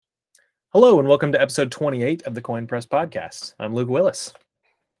Hello and welcome to episode 28 of the Coin Press Podcast. I'm Luke Willis.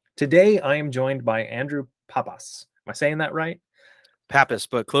 Today I am joined by Andrew Pappas. Am I saying that right? Pappas,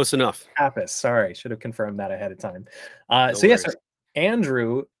 but close enough. Pappas, sorry, should have confirmed that ahead of time. No worries.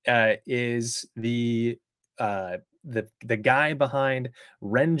 Andrew is the guy behind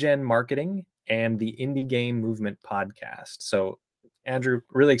RenGen Marketing and the Indie Game Movement podcast. So, Andrew,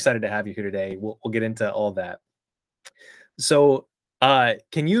 really excited to have you here today. We'll get into all that. So,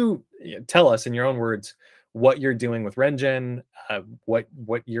 can you tell us in your own words what you're doing with RenGen, what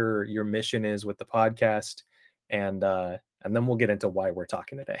your mission is with the podcast, and then we'll get into why we're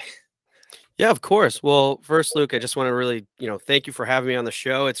talking today. Yeah, of course. Well, first, Luke, I just want to really, thank you for having me on the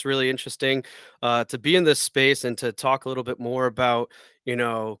show. It's really interesting to be in this space and to talk a little bit more about,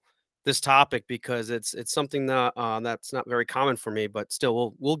 this topic because it's something that that's not very common for me. But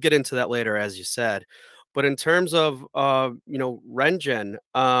still, we'll get into that later, as you said. But in terms of RenGen,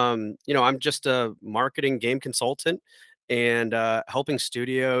 I'm just a marketing game consultant and helping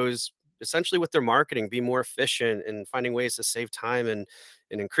studios essentially with their marketing be more efficient and finding ways to save time and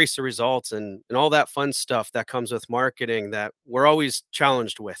increase the results and all that fun stuff that comes with marketing that we're always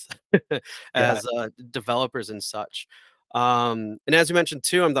challenged with Yeah, as developers and such. And as you mentioned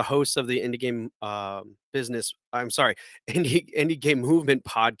too, I'm the host of the indie game business. I'm sorry, indie game movement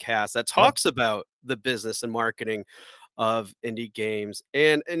podcast that yeah, talks about the business and marketing of indie games.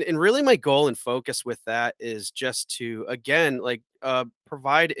 And really my goal and focus with that is just to again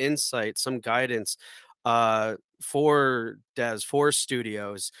provide insight, some guidance for devs, for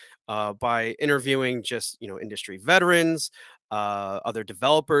studios, by interviewing just industry veterans, other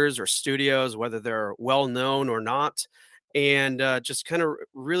developers or studios, whether they're well known or not, and just kind of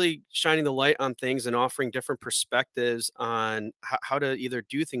really shining the light on things and offering different perspectives on how to either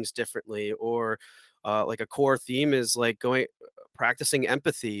do things differently or like a core theme is like going practicing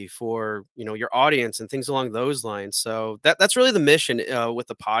empathy for your audience and things along those lines. So that's really the mission with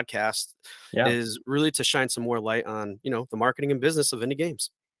the podcast, yeah. is really to shine some more light on the marketing and business of indie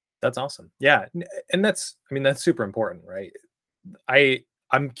games. That's awesome. Yeah, and that's super important, right?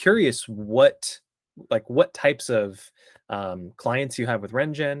 I'm curious what types of clients you have with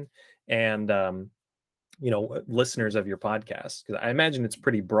RenGen and listeners of your podcast, because I imagine it's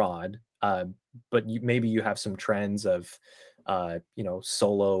pretty broad, but maybe you have some trends of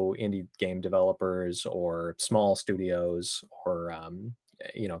solo indie game developers or small studios or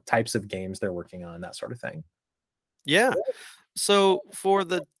types of games they're working on, that sort of thing. Yeah. So for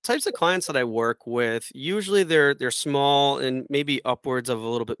the types of clients that I work with, usually they're small and maybe upwards of a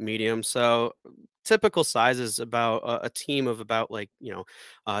little bit medium. So typical size is about a team of about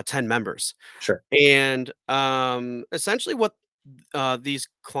 10 members. Sure. And essentially what these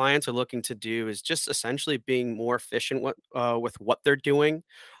clients are looking to do is just essentially being more efficient with what they're doing.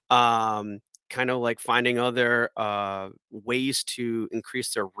 Um, Kind of like finding other ways to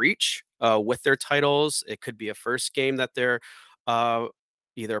increase their reach with their titles. It could be a first game that they're uh,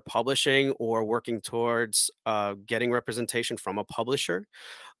 either publishing or working towards getting representation from a publisher.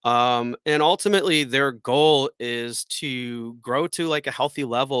 And ultimately, their goal is to grow to like a healthy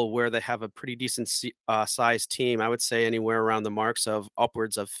level where they have a pretty decent sized team. I would say anywhere around the marks of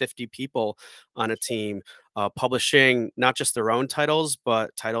upwards of 50 people on a team, publishing not just their own titles,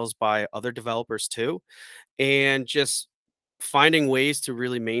 but titles by other developers too. And just finding ways to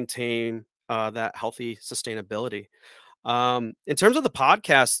really maintain that healthy sustainability. In terms of the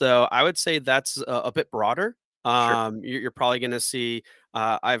podcast, though, I would say that's a bit broader. Sure. You're probably going to see.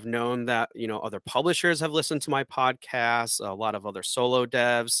 I've known that other publishers have listened to my podcast, a lot of other solo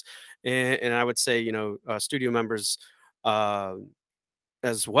devs, and I would say studio members uh,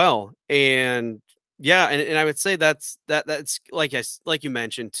 as well. And yeah, and I would say that's like you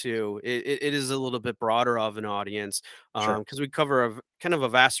mentioned too. It is a little bit broader of an audience Sure. because we cover kind of a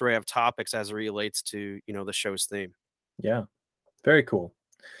vast array of topics as it relates to the show's theme. Yeah. Very cool.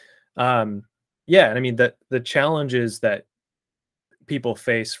 Um, yeah, and I mean the challenges that people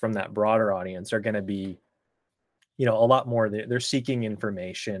face from that broader audience are going to be, a lot more. They're seeking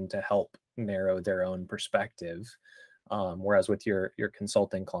information to help narrow their own perspective. Whereas with your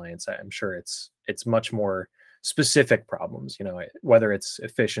consulting clients, I'm sure it's much more specific problems. Whether it's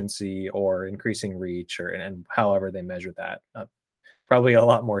efficiency or increasing reach, and however they measure that. Probably a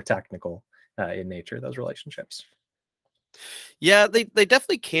lot more technical in nature, those relationships. Yeah, they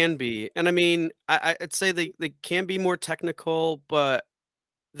definitely can be. And I mean, I'd say they can be more technical, but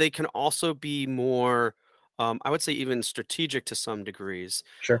they can also be more, I would say even strategic to some degrees.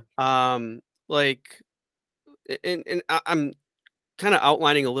 Sure. Like, I'm kind of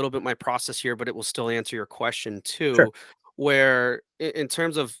outlining a little bit my process here, but it will still answer your question Sure. too. where in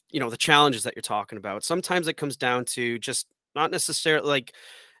terms of, the challenges that you're talking about, sometimes it comes down to just not necessarily like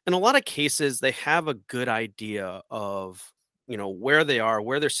in a lot of cases they have a good idea of where they are,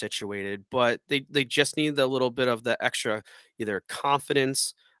 where they're situated, but they just need a little bit of the extra either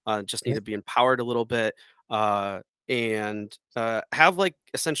confidence, just need Mhm. to be empowered a little bit, uh, and have like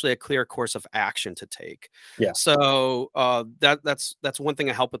essentially a clear course of action to take. Yeah. So that's one thing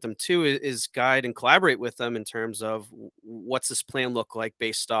I help with them too, is guide and collaborate with them in terms of what's this plan look like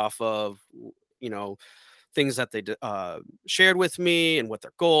based off of you know things that they shared with me and what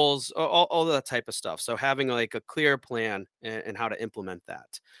their goals, all that type of stuff. So having like a clear plan and how to implement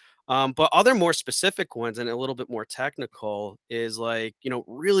that. But other more specific ones and a little bit more technical is like,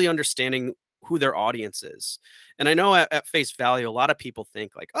 really understanding who their audience is. And I know at face value, a lot of people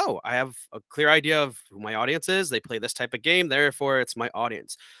think like, oh, I have a clear idea of who my audience is. They play this type of game, therefore it's my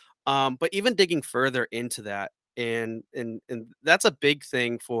audience. But even digging further into that, and that's a big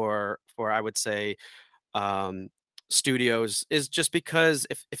thing for I would say um, studios, is just because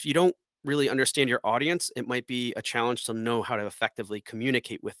if you don't really understand your audience, it might be a challenge to know how to effectively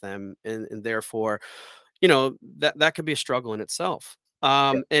communicate with them, and therefore, that could be a struggle in itself.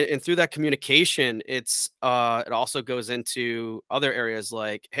 Yeah. And through that communication, it also goes into other areas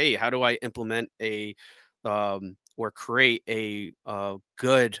like, hey, how do I implement or create a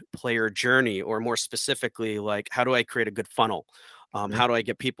good player journey, or more specifically, like how do I create a good funnel? Mhm. How do I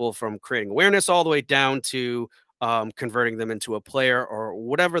get people from creating awareness all the way down to converting them into a player, or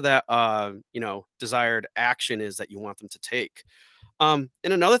whatever that desired action is that you want them to take. And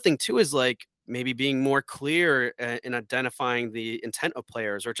another thing too is like maybe being more clear in identifying the intent of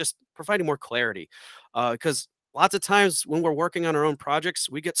players, or just providing more clarity. Because lots of times when we're working on our own projects,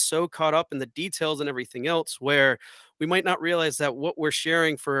 we get so caught up in the details and everything else, where we might not realize that what we're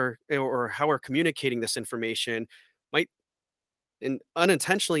sharing or how we're communicating this information might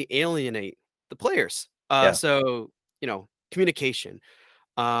unintentionally alienate the players. Yeah. So, communication.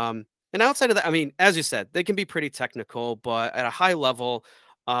 Um, and outside of that, I mean, as you said, they can be pretty technical, but at a high level,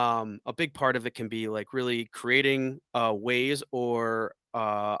 a big part of it can be like really creating ways, or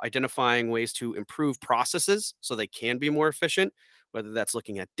identifying ways to improve processes so they can be more efficient, whether that's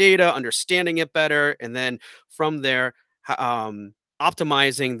looking at data, understanding it better, and then from there,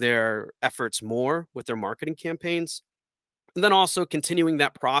 optimizing their efforts more with their marketing campaigns. And then also continuing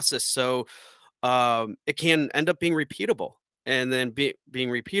that process so it can end up being repeatable. And then being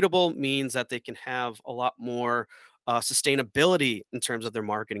repeatable means that they can have a lot more sustainability in terms of their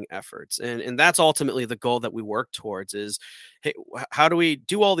marketing efforts. And that's ultimately the goal that we work towards is, hey, how do we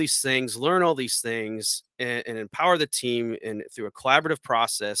do all these things, learn all these things, and empower the team, and through a collaborative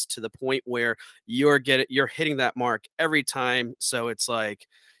process to the point where you're hitting that mark every time. So it's like,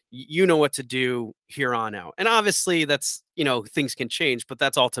 you know what to do here on out. And obviously that's, things can change, but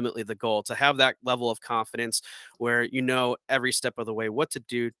that's ultimately the goal, to have that level of confidence where every step of the way what to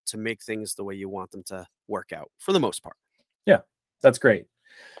do to make things the way you want them to work out for the most part. Yeah. That's great.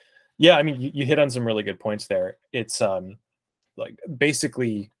 Yeah. I mean, you hit on some really good points there. It's like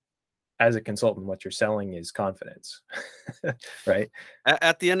basically as a consultant, what you're selling is confidence, right?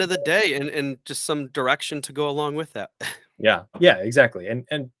 At the end of the day, and just some direction to go along with that. Yeah. Yeah. Exactly.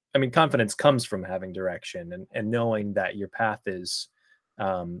 And I mean, confidence comes from having direction and knowing that your path is,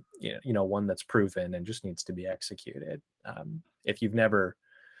 one that's proven and just needs to be executed. If you've never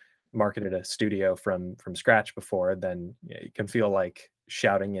marketed a studio from scratch before, then it can feel like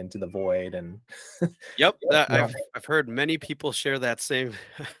shouting into the void and Yep, that yeah, I've heard many people share that same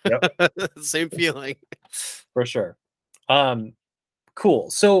yep, same feeling. for sure. Um, cool.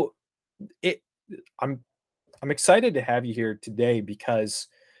 So it, I'm I'm excited to have you here today because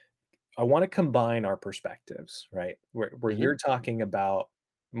I want to combine our perspectives, right? Where Mhm. you're talking about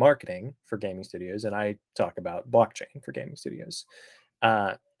marketing for gaming studios, and I talk about blockchain for gaming studios.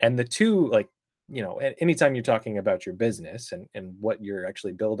 And the two, like, anytime you're talking about your business and what you're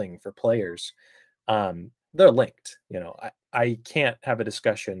actually building for players, they're linked. I can't have a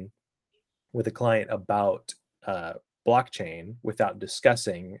discussion with a client about blockchain without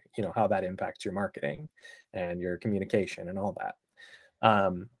discussing, how that impacts your marketing and your communication and all that.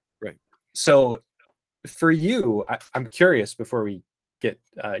 Um, Right. so for you, I'm curious before we get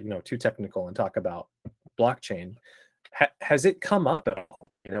too technical and talk about blockchain. Has it come up at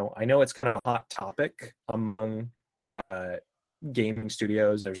all? I know it's kind of a hot topic among uh, gaming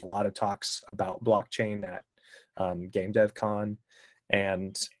studios. There's a lot of talks about blockchain at Game Dev Con,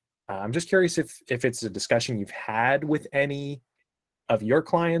 and I'm just curious if it's a discussion you've had with any of your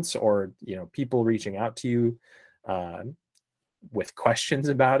clients or people reaching out to you. with questions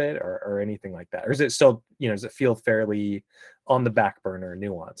about it, or anything like that? Or is it still, does it feel fairly on the back burner,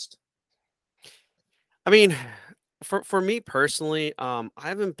 nuanced? I mean, for me personally, I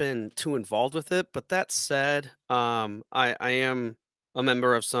haven't been too involved with it, but that said, I am a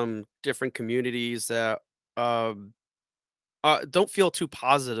member of some different communities that um don't feel too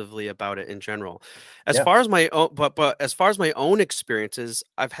positively about it in general. As Yeah. far as my own, but as far as my own experiences,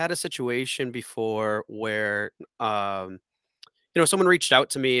 I've had a situation before where someone reached out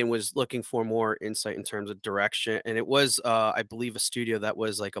to me and was looking for more insight in terms of direction, and it was I believe a studio that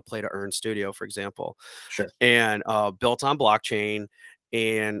was like a play to earn studio, for example, Sure. and built on blockchain.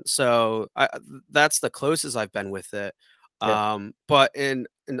 And so that's the closest I've been with it. Yeah. But in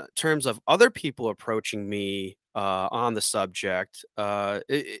terms of other people approaching me on the subject,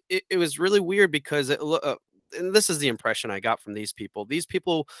 it was really weird because and this is the impression I got from these people. These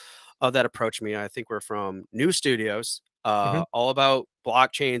people that approached me, I think, were from new studios, Hmm. all about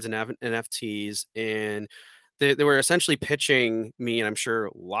blockchains and NFTs, and they were essentially pitching me, and I'm sure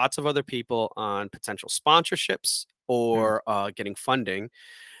lots of other people, on potential sponsorships Mm. or getting funding.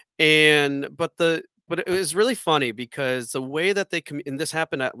 But it was really funny because the way that and this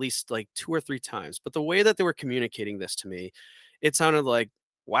happened at least like 2 or 3 times, but the way that they were communicating this to me, it sounded like,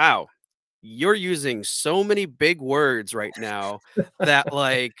 wow, you're using so many big words right now that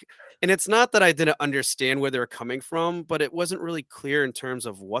like, and it's not that I didn't understand where they were coming from, but it wasn't really clear in terms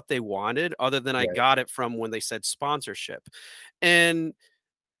of what they wanted, other than I Right. got it from when they said sponsorship. And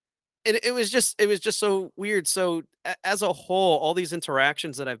it was just so weird. So as a whole, all these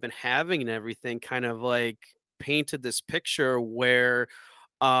interactions that I've been having and everything kind of like painted this picture where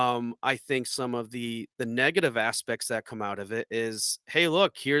I think some of the negative aspects that come out of it is, hey,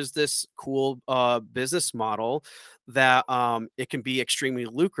 look, here's this cool business model that it can be extremely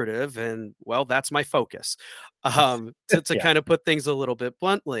lucrative, and well, that's my focus. To Yeah. kind of put things a little bit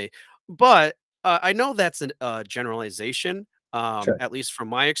bluntly. But I know that's a generalization, Sure. at least from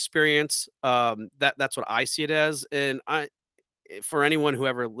my experience. That's what I see it as. And for anyone who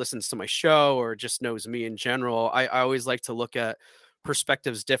ever listens to my show or just knows me in general, I always like to look at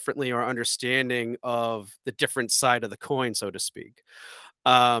perspectives differently, or understanding of the different side of the coin, so to speak.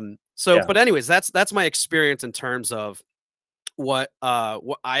 So, Yeah. but anyways, that's my experience in terms of what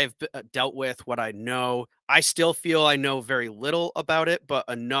I've dealt with, what I know. I still feel I know very little about it, but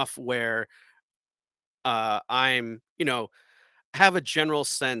enough where I'm have a general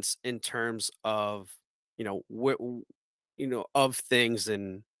sense in terms of of things,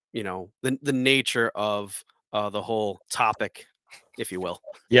 and the nature of the whole topic, if you will.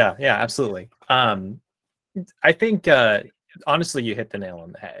 Yeah. Yeah. Absolutely. I think honestly, you hit the nail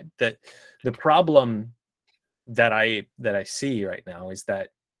on the head. That the problem that I see right now is that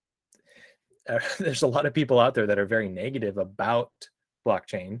there's a lot of people out there that are very negative about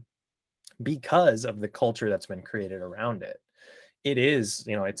blockchain because of the culture that's been created around it. It is,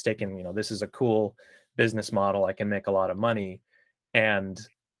 it's taken, this is a cool business model. I can make a lot of money. And,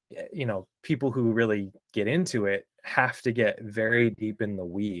 people who really get into it have to get very deep in the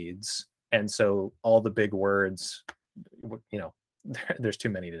weeds. And so all the big words, there's too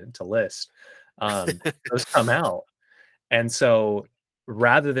many to list. Those come out. And so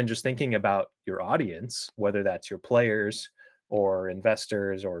rather than just thinking about your audience, whether that's your players or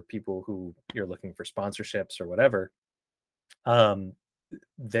investors or people who you're looking for sponsorships or whatever, um,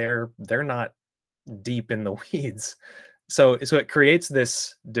 they're not deep in the weeds. So it creates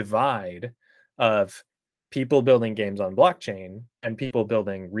this divide of people building games on blockchain and people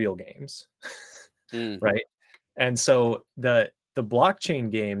building real games, Mm. right? And so the blockchain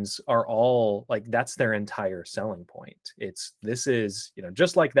games are all like, that's their entire selling point. This is,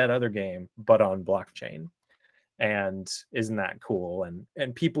 just like that other game but on blockchain. And isn't that cool?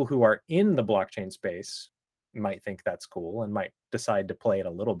 And people who are in the blockchain space might think that's cool and might decide to play it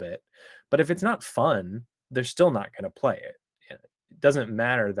a little bit. But if it's not fun, they're still not going to play it. It doesn't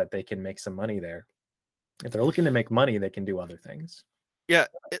matter that they can make some money there. If they're looking to make money, they can do other things. Yeah,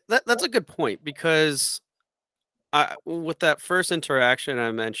 that's a good point, because with that first interaction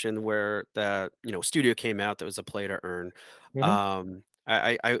I mentioned, where that studio came out that was a play to earn, Hmm.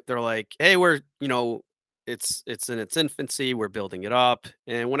 they're like, hey, we're it's in its infancy, we're building it up.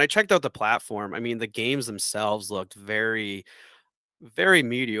 And when I checked out the platform, I mean, the games themselves looked very, very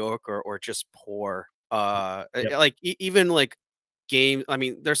mediocre or just poor. Yep. Like even like game. I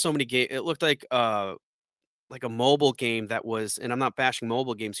mean, there's so many game. It looked like a mobile game that was, and I'm not bashing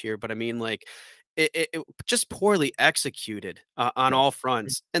mobile games here, but I mean, like, it just poorly executed on Right. all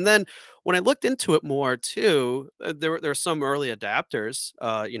fronts. And then when I looked into it more too, there are some early adapters,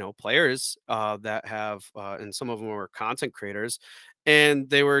 players that have, and some of them were content creators, and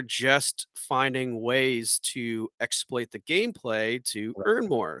they were just finding ways to exploit the gameplay to Right. earn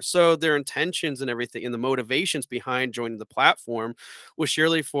more. So their intentions and everything, and the motivations behind joining the platform was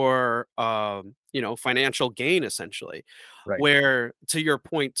surely for, financial gain, essentially. Right. Where, to your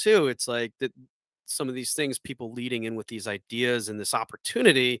point too, it's like that some of these things, people leading in with these ideas and this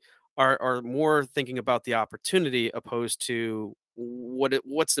opportunity are more thinking about the opportunity opposed to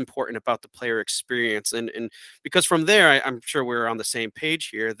what's important about the player experience. And because from there, I'm sure we're on the same page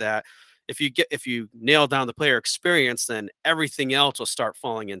here that if you nail down the player experience, then everything else will start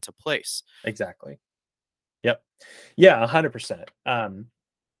falling into place. Exactly. Yep. Yeah, 100%.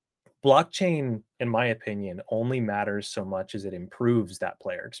 Blockchain, in my opinion, only matters so much as it improves that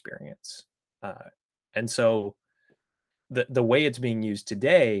player experience. Uh, and so the way it's being used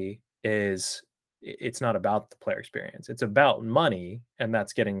today is it's not about the player experience. It's about money, and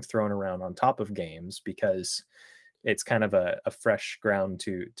that's getting thrown around on top of games because it's kind of a fresh ground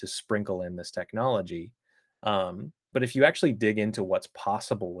to sprinkle in this technology. But if you actually dig into what's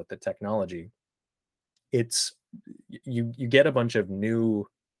possible with the technology, it's you get a bunch of new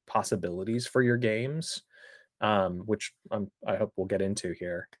possibilities for your games, which I hope we'll get into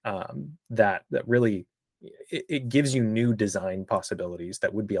here. That really it gives you new design possibilities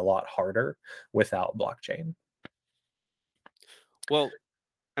that would be a lot harder without blockchain. Well,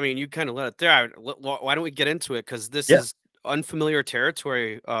 I mean, you kind of let it there. Why don't we get into it? Because this Yeah, is unfamiliar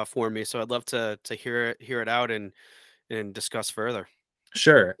territory for me. So I'd love to hear it out and discuss further.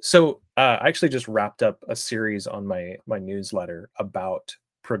 sure. So I actually just wrapped up a series on my newsletter about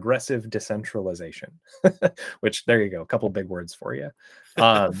progressive decentralization, which there you go, a couple big words for you.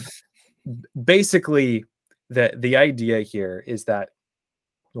 Um, Basically, the idea here is that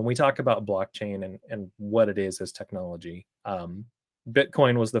when we talk about blockchain and what it is as technology,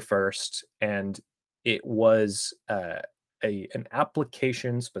 Bitcoin was the first, and it was an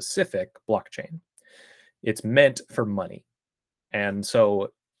application specific blockchain. It's meant for money, and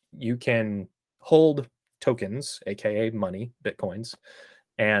so you can hold tokens, aka money, bitcoins,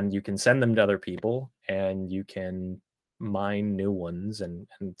 and you can send them to other people, and you can mine new ones, and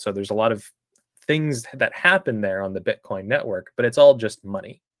so there's a lot of things that happen there on the Bitcoin network, but it's all just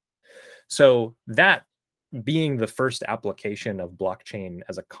money. So that being the first application of blockchain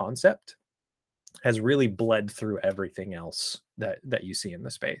as a concept has really bled through everything else that you see in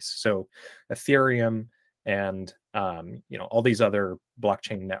the space. So Ethereum and all these other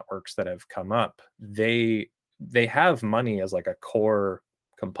blockchain networks that have come up, they have money as like a core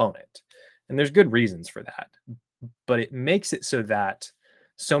component, and there's good reasons for that. But it makes it so that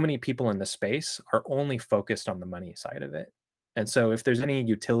so many people in the space are only focused on the money side of it. And so if there's any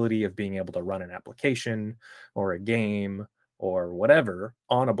utility of being able to run an application or a game or whatever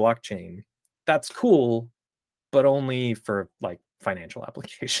on a blockchain, that's cool, but only for like financial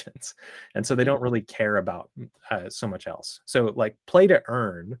applications. And so they Mhm. don't really care about so much else. So like play to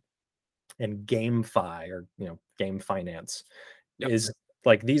earn and GameFi or game finance Yep. is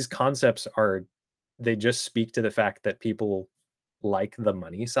like these concepts are they just speak to the fact that people like the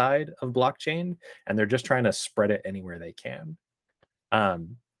money side of blockchain and they're just trying to spread it anywhere they can.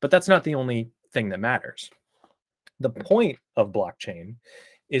 But that's not the only thing that matters. The point of blockchain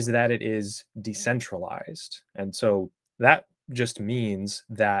is that it is decentralized. And so that just means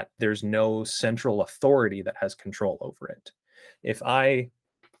that there's no central authority that has control over it. If I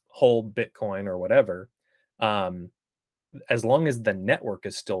hold Bitcoin or whatever, um, as long as the network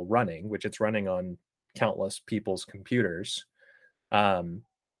is still running, which it's running on countless people's computers, um,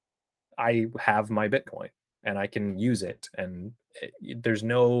 I have my Bitcoin and I can use it. And there's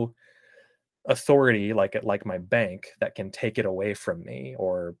no authority like my bank that can take it away from me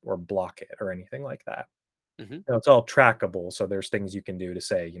or block it or anything like that. Hmm. It's all trackable. So there's things you can do to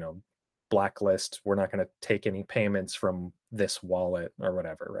say, blacklist, we're not going to take any payments from this wallet or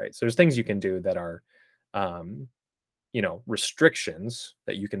whatever, right? So there's things you can do that are um, restrictions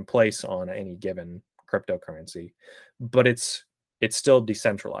that you can place on any given cryptocurrency, but it's still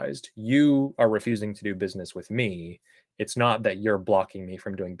decentralized. You are refusing to do business with me. It's not that you're blocking me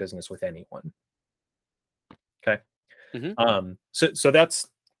from doing business with anyone. Okay. Hmm. So that's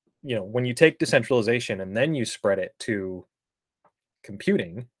when you take decentralization and then you spread it to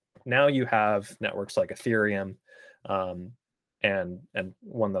computing, now you have networks like Ethereum, um, and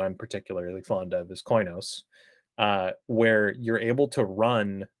one that I'm particularly fond of is Koinos, where you're able to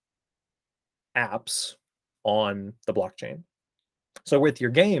run apps on the blockchain. So with your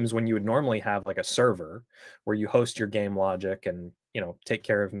games, when you would normally have like a server where you host your game logic and, take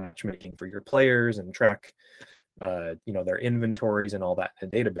care of matchmaking for your players and track, their inventories and all that in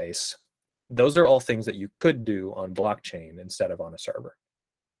a database, those are all things that you could do on blockchain instead of on a server.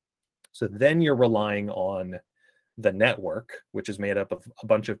 So then you're relying on the network, which is made up of a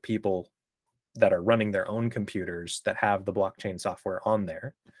bunch of people that are running their own computers that have the blockchain software on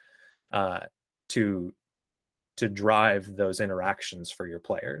there, uh, to drive those interactions for your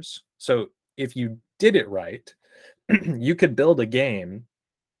players. So if you did it right, you could build a game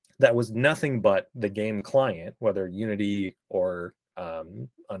that was nothing but the game client, whether Unity or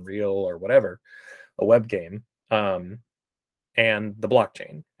Unreal or whatever, a web game, and the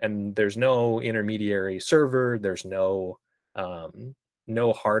blockchain. And there's no intermediary server. There's no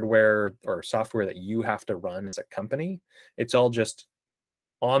hardware or software that you have to run as a company. It's all just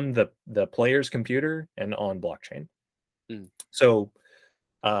on the player's computer and on blockchain. Mm. So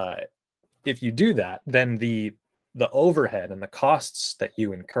if you do that, then the overhead and the costs that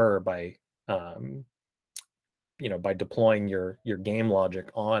you incur by by deploying your game logic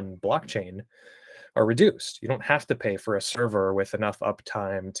on blockchain are reduced. You don't have to pay for a server with enough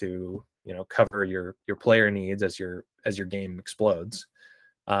uptime to cover your player needs as your game explodes.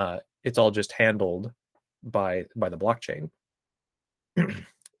 It's all just handled by the blockchain.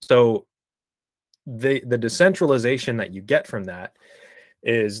 So the decentralization that you get from that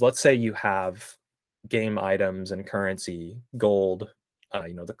is, let's say you have game items and currency, gold,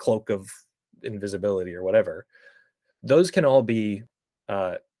 the cloak of invisibility or whatever. Those can all be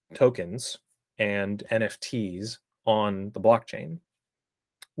tokens and NFTs on the blockchain,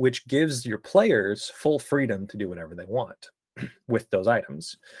 which gives your players full freedom to do whatever they want with those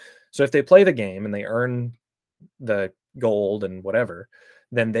items. So if they play the game and they earn the gold and whatever,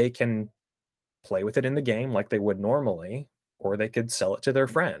 then they can play with it in the game like they would normally, or they could sell it to their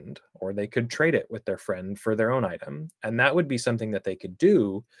friend, or they could trade it with their friend for their own item. And that would be something that they could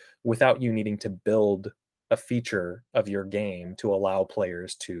do without you needing to build a feature of your game to allow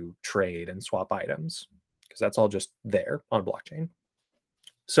players to trade and swap items, because that's all just there on blockchain.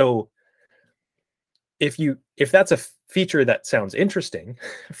 So if that's a feature that sounds interesting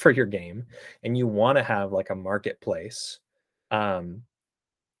for your game and you want to have like a marketplace,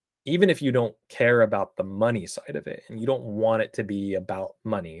 even if you don't care about the money side of it and you don't want it to be about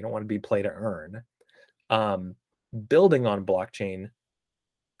money, you don't want to be play to earn, building on blockchain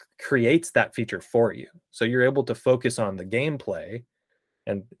creates that feature for you. So you're able to focus on the gameplay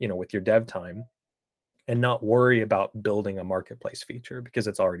and, with your dev time, and not worry about building a marketplace feature because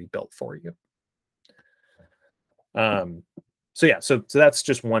it's already built for you. So yeah, so that's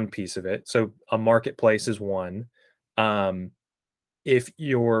just one piece of it. So a marketplace is one. If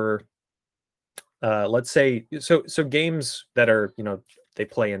you're let's say, so games that are, they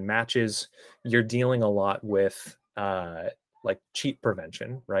play in matches, you're dealing a lot with like cheat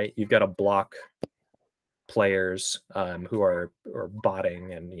prevention, right? You've got to block players who are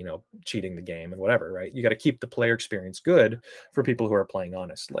botting and cheating the game and whatever, right? You got to keep the player experience good for people who are playing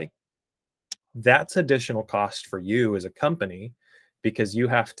honestly. That's additional cost for you as a company, because you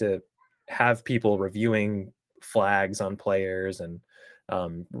have to have people reviewing flags on players and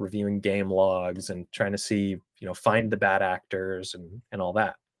reviewing game logs and trying to see, find the bad actors and all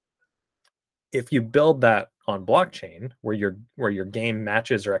that. If you build that on blockchain, where your game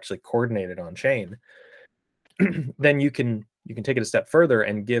matches are actually coordinated on chain, then you can take it a step further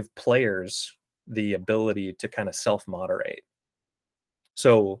and give players the ability to kind of self-moderate.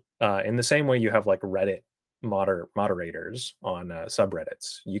 So in the same way you have like Reddit moderators on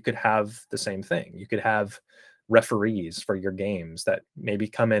subreddits, you could have the same thing. You could have referees for your games that maybe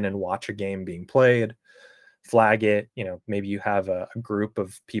come in and watch a game being played, flag it. Maybe you have a group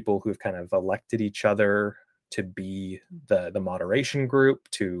of people who've kind of elected each other to be the moderation group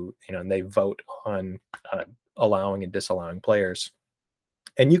to, and they vote on allowing and disallowing players.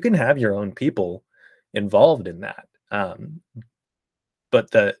 And you can have your own people involved in that.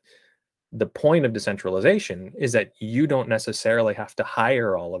 But the point of decentralization is that you don't necessarily have to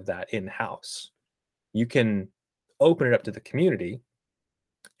hire all of that in-house. You can open it up to the community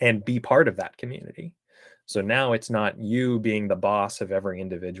and be part of that community. So now it's not you being the boss of every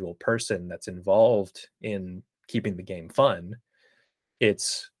individual person that's involved in keeping the game fun.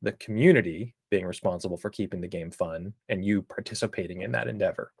 It's the community being responsible for keeping the game fun and you participating in that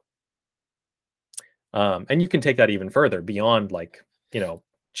endeavor. And you can take that even further beyond like,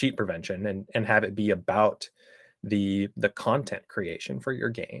 cheat prevention and have it be about the content creation for your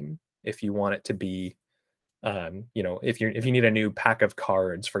game. If you want it to be You know, if you need a new pack of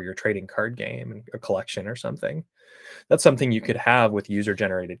cards for your trading card game, a collection or something, that's something you could have with user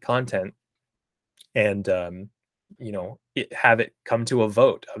generated content, and you know, have it come to a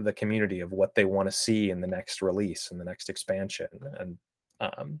vote of the community of what they want to see in the next release and the next expansion,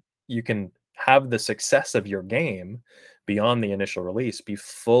 and you can have the success of your game beyond the initial release be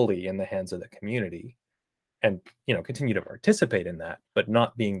fully in the hands of the community, and you know, continue to participate in that, but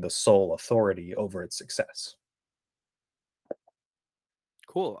not being the sole authority over its success.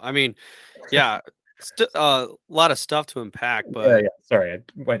 Cool. I mean, yeah, a lot of stuff to unpack, Yeah, but yeah. Sorry, I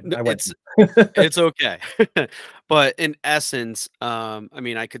went. it's it's okay. But in essence, I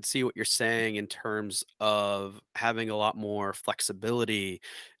mean, I could see what you're saying in terms of having a lot more flexibility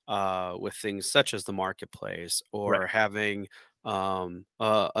with things such as the marketplace, Right, or having a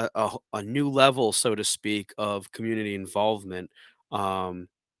new level, so to speak, of community involvement. Um,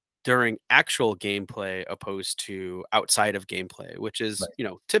 during actual gameplay opposed to outside of gameplay, which is,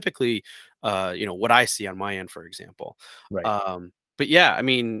 right, typically, what I see on my end, for example. right. But yeah, I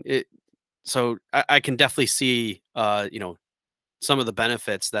mean, so I can definitely see, some of the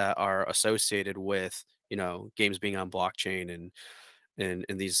benefits that are associated with, games being on blockchain, and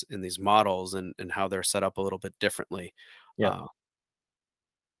in these models, and how they're set up a little bit differently. Yeah. Uh,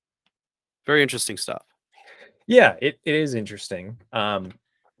 very interesting stuff. Yeah, it is interesting.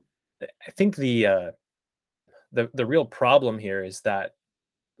 I think the real problem here is that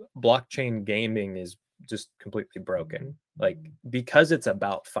blockchain gaming is just completely broken. Like, because it's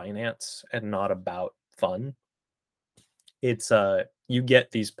about finance and not about fun, it's you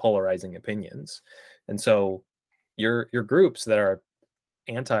get these polarizing opinions. And so your groups that are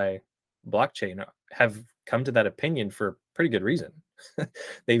anti blockchain have come to that opinion for pretty good reason.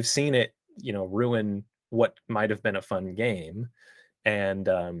 They've seen it, you know, ruin what might have been a fun game, and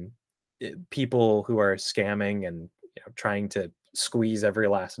people who are scamming and, you know, trying to squeeze every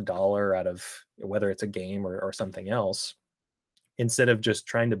last dollar out of whether it's a game or something else, instead of just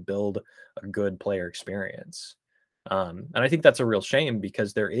trying to build a good player experience. And I think that's a real shame,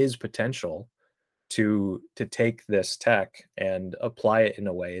 because there is potential to take this tech and apply it in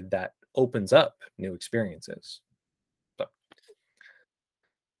a way that opens up new experiences. So,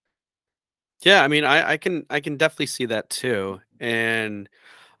 Yeah, I mean, I can definitely see that too, and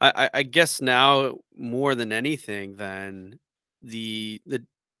I guess now more than anything, then the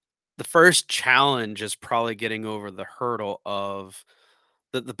first challenge is probably getting over the hurdle of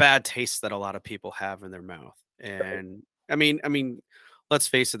the bad taste that a lot of people have in their mouth. right. And I mean, let's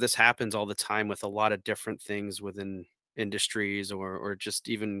face it, this happens all the time with a lot of different things within industries, or just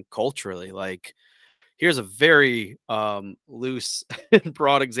even culturally. Like, here's a very loose and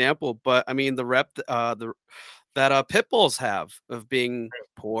broad example, but I mean, the that pit bulls have of being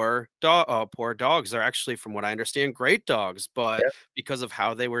poor dogs. They're actually, from what I understand, great dogs, but Yeah, because of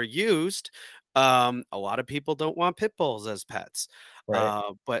how they were used, a lot of people don't want pit bulls as pets.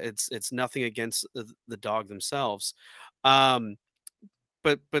 right. But it's nothing against the dog themselves. Um,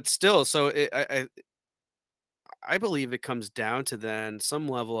 but still, so I believe it comes down to then some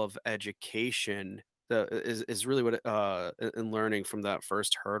level of education that is really what in learning from that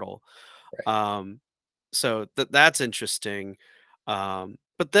first hurdle. Right. Um, so that's interesting.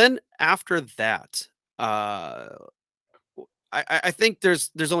 But then after that, uh, I think there's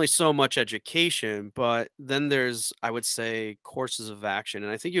only so much education, but then there's, I would say, courses of action,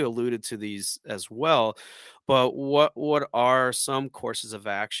 and I think you alluded to these as well. But what are some courses of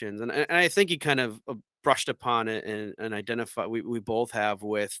actions? And I think you kind of brushed upon it, and identify we both have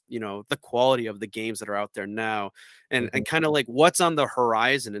with, the quality of the games that are out there now, and Mhm. kind of like what's on the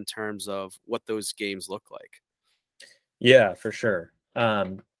horizon in terms of what those games look like. Yeah, for sure.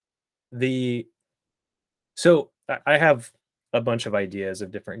 The So I have a bunch of ideas of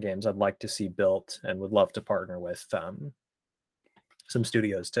different games I'd like to see built, and would love to partner with some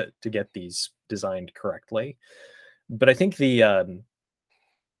studios to get these designed correctly. But I think the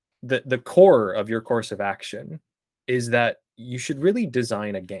core of your course of action is that you should really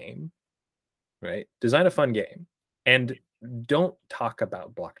design a game, right? Design a fun game, and don't talk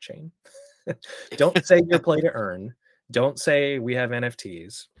about blockchain. Don't say you're play to earn. Don't say we have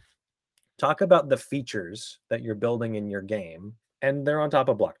NFTs. Talk about the features that you're building in your game, and they're on top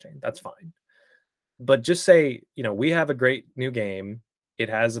of blockchain. That's fine. But just say, you know, we have a great new game. It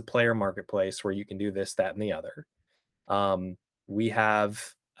has a player marketplace where you can do this, that, and the other. We have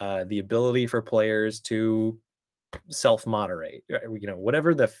the ability for players to self moderate, you know,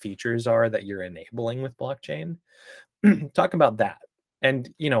 whatever the features are that you're enabling with blockchain. Talk about that.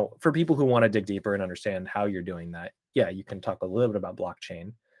 And, you know, for people who want to dig deeper and understand how you're doing that, yeah, you can talk a little bit about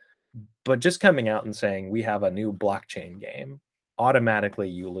blockchain. But just coming out and saying we have a new blockchain game, automatically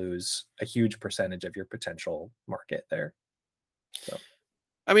you lose a huge percentage of your potential market there. So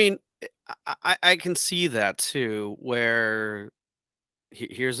I mean, I can see that too, where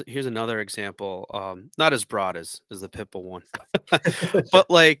here's another example, not as broad as the Pipple one, sure. but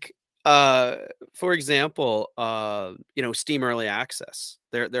like, uh, for example, Steam Early Access.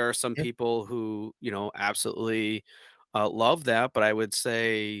 There are some Yeah. people who absolutely love that, but I would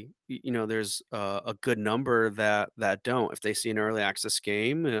say there's a good number that don't. If they see an early access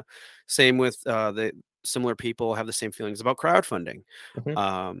game, same with the similar people have the same feelings about crowdfunding.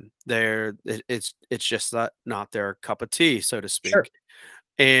 Mhm. It's just not their cup of tea, so to Sure. speak.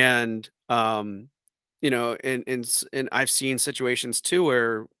 And, and I've seen situations too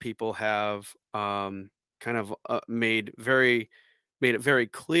where people have, kind of, made it very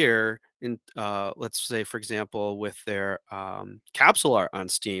clear in, let's say, for example, with their, capsule art on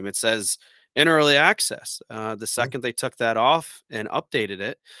Steam, it says in early access. The Mhm. second they took that off and updated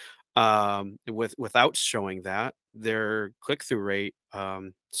it, without showing that, their click-through rate,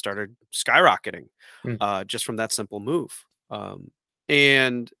 started skyrocketing, Mm. just from that simple move.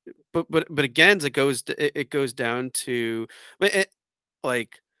 And but again, it goes down to, but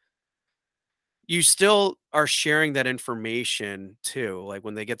like, you still are sharing that information too. Like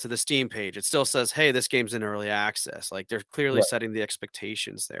when they get to the Steam page, it still says, "Hey, this game's in early access." Like they're clearly Right. setting the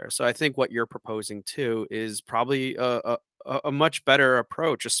expectations there. So I think what you're proposing too is probably a much better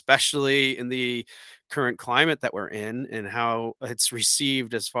approach, especially in the current climate that we're in and how it's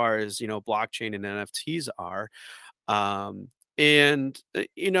received as far as blockchain and NFTs are. Um, and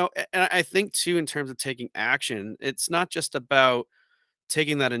I think too, in terms of taking action, it's not just about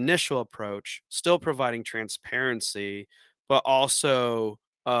taking that initial approach, still providing transparency, but also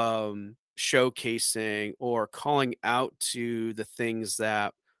showcasing or calling out to the things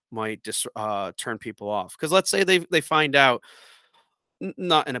that might turn people off. Because let's say they find out,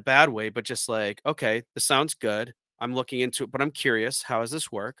 not in a bad way, but just like, okay, this sounds good. I'm looking into it, but I'm curious. How does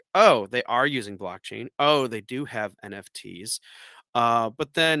this work? Oh, they are using blockchain. Oh, they do have NFTs.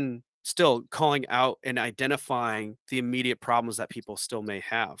 But then still calling out and identifying the immediate problems that people still may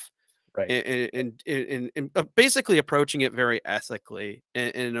have, Right. and basically approaching it very ethically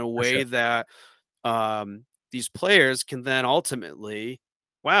in a For way sure. that these players can then ultimately,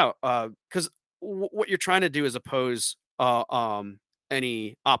 wow, because what you're trying to do is oppose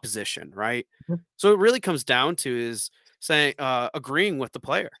any opposition, right? Mhm. So it really comes down to is saying, agreeing with the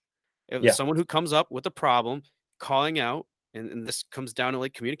player. If Yeah. someone who comes up with a problem, calling out, and this comes down to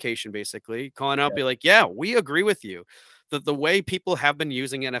like communication, basically calling out, Yeah. be like, yeah, we agree with you. The way people have been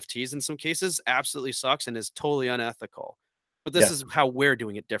using NFTs in some cases absolutely sucks and is totally unethical. But this Yeah. is how we're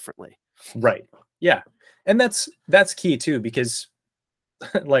doing it differently. Right. Yeah. And that's key too, because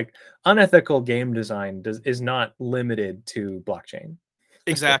like unethical game design is not limited to blockchain,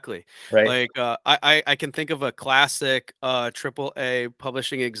 Exactly. right? Like, I can think of a classic, triple A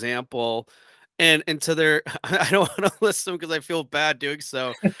publishing example, and to their I don't wanna list them because I feel bad doing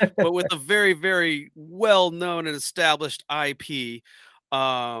so, but with a very, very well-known and established IP,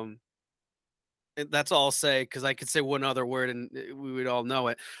 um, and that's all I'll say because I could say one other word and we would all know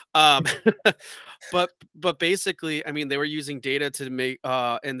it. Um, but basically, I mean, they were using data to make,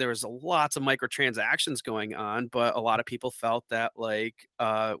 and there was lots of microtransactions going on, but a lot of people felt that like,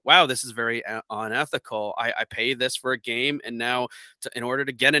 wow, this is very unethical. I pay this for a game, and now in order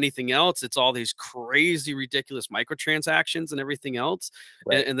to get anything else, it's all these crazy, ridiculous microtransactions and everything else.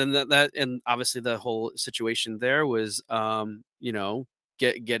 Right. And then and obviously the whole situation there was,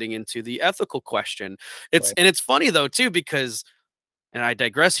 getting into the ethical question. Right. It's funny though too because, and I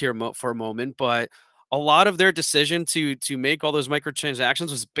digress here for a moment, but a lot of their decision to make all those microtransactions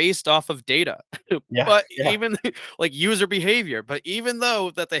was based off of data. Yeah. But Yeah. even like user behavior, but even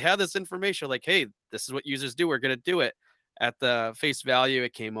though that they had this information, like, hey, this is what users do, we're going to do it. At the face value,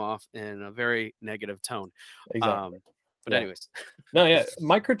 it came off in a very negative tone. Exactly. Um, but Yeah. anyways, No, yeah,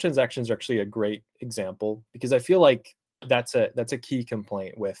 microtransactions are actually a great example because I feel like that's a key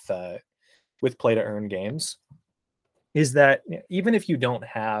complaint with play to earn games is that even if you don't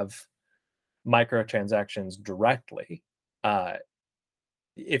have microtransactions directly, uh,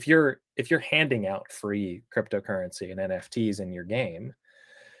 if you're handing out free cryptocurrency and NFTs in your game,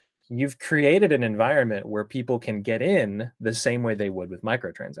 you've created an environment where people can get in the same way they would with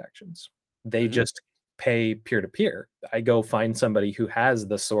microtransactions. They mhm. just pay peer to peer. I go find somebody who has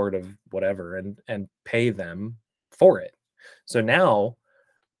the sword of whatever and pay them for it. So now,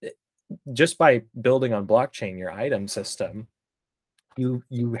 eh, just by building on blockchain your item system,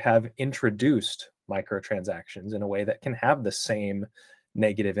 you have introduced microtransactions in a way that can have the same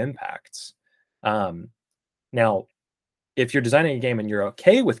negative impacts. Um, Now, if you're designing a game and you're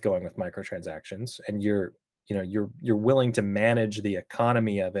okay with going with microtransactions and you're willing to manage the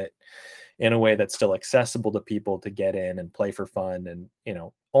economy of it in a way that's still accessible to people to get in and play for fun, and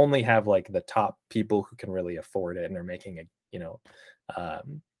only have like the top people who can really afford it and are making a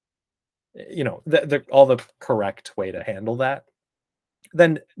um, all the correct way to handle that,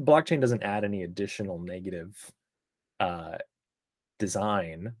 then blockchain doesn't add any additional negative uh,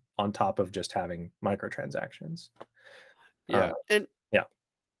 design on top of just having microtransactions. uh, Yeah, and yeah.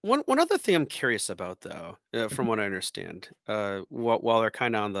 one other thing I'm curious about though, from Mhm. what I understand, while they're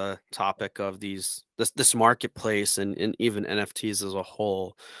kind of on the topic of this marketplace and even NFTs as a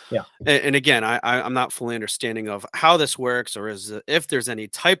whole, Yeah. and again, I'm not fully understanding of how this works or if there's any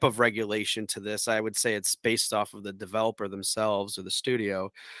type of regulation to this. I would say it's based off of the developer themselves or the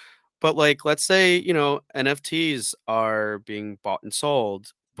studio. But like, let's say, NFTs are being bought and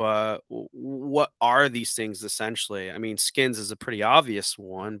sold, but what are these things essentially? I mean, skins is a pretty obvious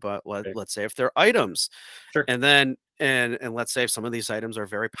one, but Right. let's say if they're items, Sure. and then and let's say if some of these items are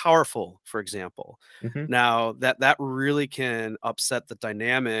very powerful, for example. Hmm. Now that really can upset the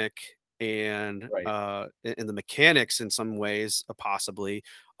dynamic and Right. in the mechanics in some ways, possibly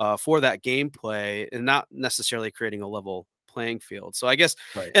for that gameplay, and not necessarily creating a level playing field. So I guess,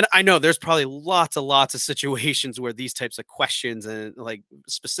 Right. and I know there's probably lots of situations where these types of questions and like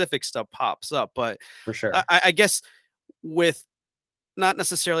specific stuff pops up, but For sure. I guess with not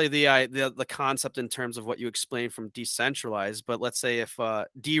necessarily the concept in terms of what you explained from decentralized, but let's say if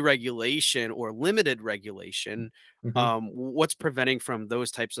deregulation or limited regulation, Hmm. what's preventing from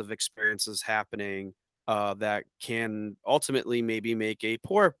those types of experiences happening that can ultimately maybe make a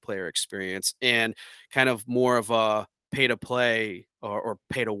poor player experience and kind of more of a pay to play or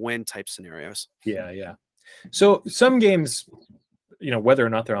pay to win type scenarios? Yeah. Yeah. So some games, whether or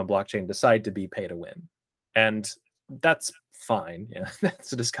not they're on blockchain, decide to be pay to win, and that's fine. Yeah,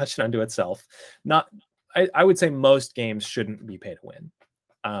 that's a discussion unto itself. Not, I would say most games shouldn't be pay to win.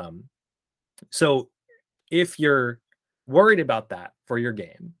 Um, so if you're worried about that for your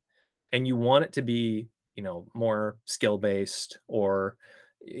game and you want it to be, more skill based, or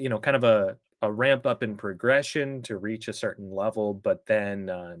kind of a ramp up in progression to reach a certain level, but then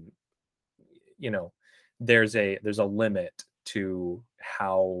you know there's a limit to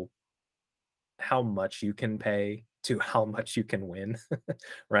how much you can pay to how much you can win,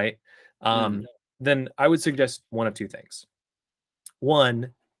 right? Mm, Then I would suggest one of two things.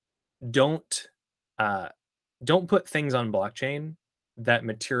 One, don't uh, don't put things on blockchain that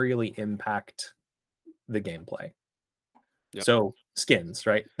materially impact the gameplay. yep. So skins,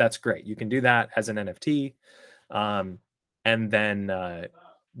 right? That's great. You can do that as an NFT, um, and then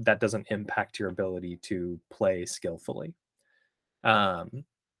that doesn't impact your ability to play skillfully. Um,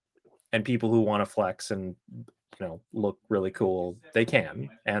 and people who want to flex and look really cool, they can,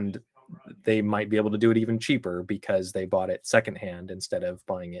 and they might be able to do it even cheaper because they bought it secondhand instead of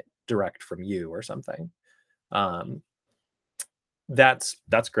buying it direct from you or something. um, that's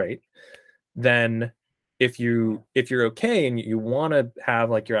great. Then if you're okay and you want to have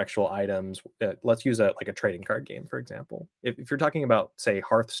like your actual items, let's use a like a trading card game for example. If you're talking about say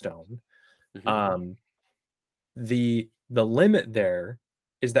Hearthstone, Hmm. um, the limit there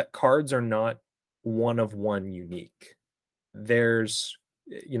is that cards are not one of one unique. There's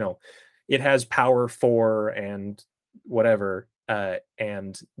you know it has power 4 and whatever,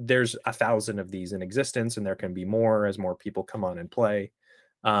 and there's 1,000 of these in existence, and there can be more as more people come on and play.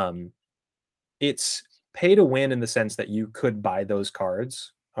 um, it's pay to win in the sense that you could buy those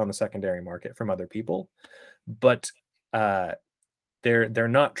cards on the secondary market from other people, but uh, they're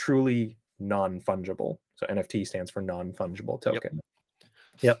not truly non-fungible. So NFT stands for non-fungible Yep. token.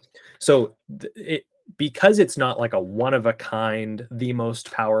 Yep. So it, because it's not like a one of a kind, the most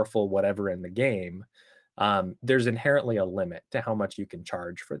powerful whatever in the game, there's inherently a limit to how much you can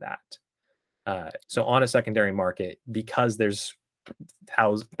charge for that. So on a secondary market, because there's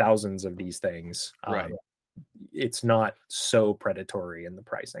thousands of these things, Right. it's not so predatory in the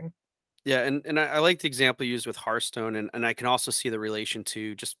pricing. Yeah, and I like the example used with Hearthstone, and I can also see the relation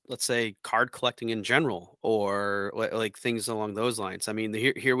to just let's say card collecting in general, or like things along those lines. I mean,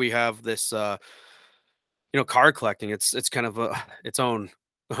 here we have this, card collecting. It's kind of a its own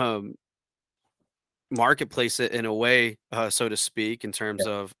um, marketplace in a way, so to speak, in terms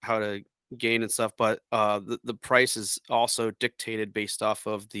Yeah. of how to gain and stuff. But the price is also dictated based off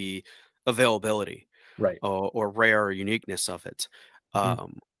of the availability Right. or rare or uniqueness of it. Mhm.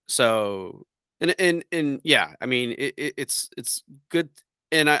 Um, so and yeah, I mean it's good.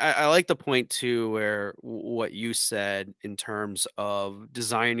 And I like the point too where what you said in terms of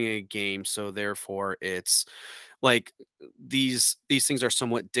designing a game, so therefore it's like these things are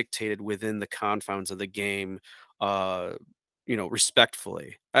somewhat dictated within the confines of the game, uh,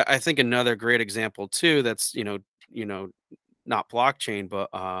 respectfully. I think another great example too that's, not blockchain, but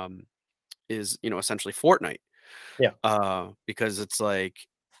is, essentially Fortnite. Yeah. Because it's like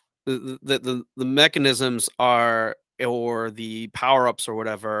the mechanisms are, or the power-ups or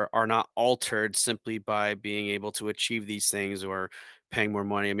whatever are not altered simply by being able to achieve these things or paying more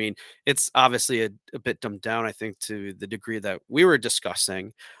money. I mean, it's obviously a bit dumbed down, I think, to the degree that we were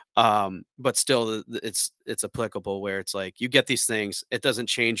discussing. But still it's applicable where it's like you get these things, it doesn't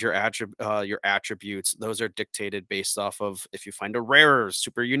change your attributes. Those are dictated based off of if you find a rare,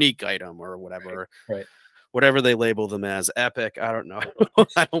 super unique item or Right. whatever. Right. Whatever they label them as, epic, I don't know.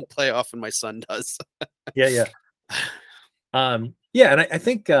 I don't play often, my son does. Yeah. Yeah. Yeah. And I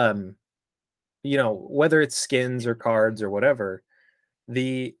think, whether it's skins or cards or whatever,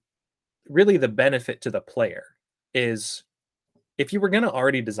 the really the benefit to the player is if you were going to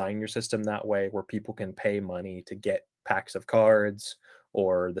already design your system that way where people can pay money to get packs of cards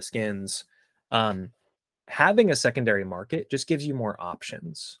or the skins, um, having a secondary market just gives you more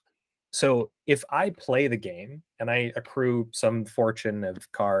options. So if I play the game and I accrue some fortune of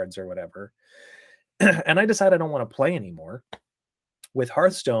cards or whatever, and I decide I don't want to play anymore, with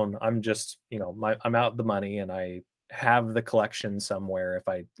Hearthstone, I'm just, I'm out the money and I have the collection somewhere if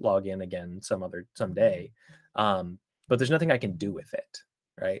I log in again someday. But there's nothing I can do with it,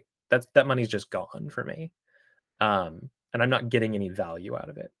 right? That money's just gone for me. And I'm not getting any value out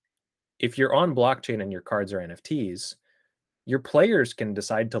of it. If you're on blockchain and your cards are NFTs, your players can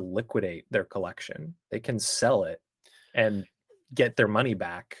decide to liquidate their collection. They can sell it and get their money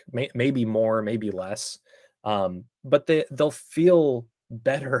back, maybe more, maybe less. But they'll feel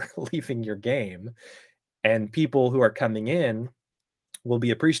better leaving your game. And people who are coming in will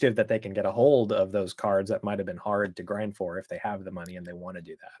be appreciative that they can get a hold of those cards that might have been hard to grind for if they have the money and they want to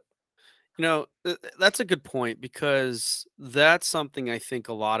do that. That's a good point because that's something I think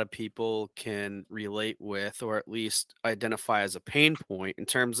a lot of people can relate with, or at least identify as a pain point in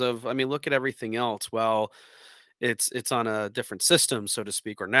terms of, I mean, look at everything else. Well, it's on a different system, so to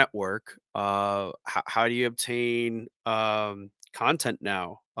speak, or network. How do you obtain content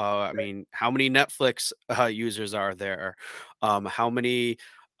now? I Right. mean, how many Netflix users are there? How many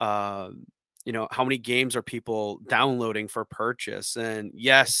how many games are people downloading for purchase? And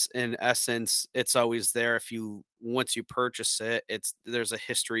yes, in essence, it's always there. If you once you purchase it, there's a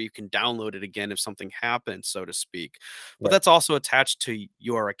history, you can download it again if something happens, so to speak. But Right. that's also attached to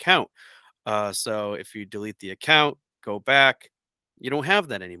your account. So if you delete the account, go back, you don't have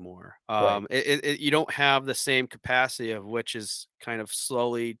that anymore. Right. You don't have the same capacity of which is kind of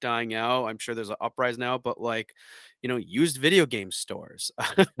slowly dying out. I'm sure there's an uprise now, but like, used video game stores,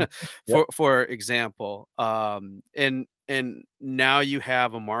 Yep. for example, and now you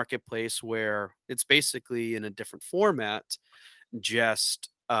have a marketplace where it's basically in a different format, just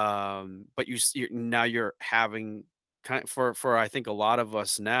but now you're having kind for I think a lot of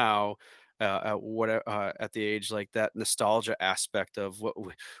us now at the age like that nostalgia aspect of what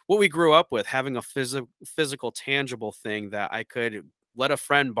we grew up with, having a physical tangible thing that I could let a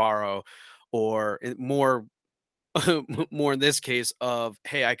friend borrow, or more more in this case of,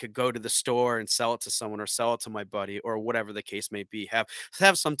 hey, I could go to the store and sell it to someone or sell it to my buddy or whatever the case may be, have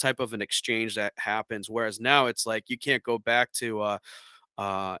some type of an exchange that happens, whereas now it's like you can't go back to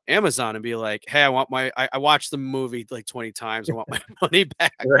Amazon and be like, "Hey, I watched the movie like 20 times. I want my money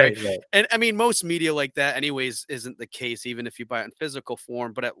back." Right? Right. Right. And I mean, most media like that, anyways, isn't the case, even if you buy it in physical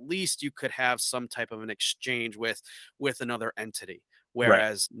form. But at least you could have some type of an exchange with another entity. Right.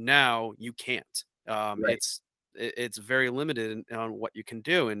 Whereas now you can't. Right. It's very limited on what you can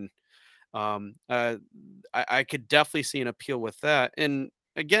do, and um, uh, I could definitely see an appeal with that. And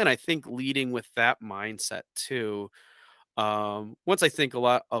again, I think leading with that mindset too, once I think a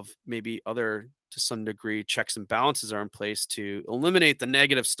lot of maybe other to some degree checks and balances are in place to eliminate the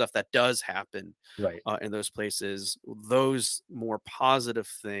negative stuff that does happen Right. in those places, those more positive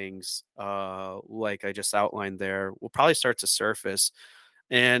things, like I just outlined there, will probably start to surface.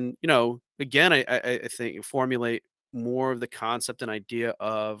 And again, I think formulate more of the concept and idea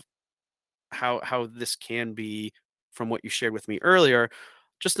of how this can be, from what you shared with me earlier,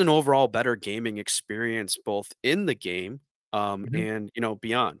 just an overall better gaming experience both in the game, Mhm. and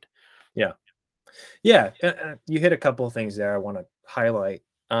beyond. Yeah. Yeah, you hit a couple of things there I want to highlight.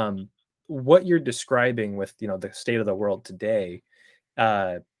 Um, what you're describing with the state of the world today,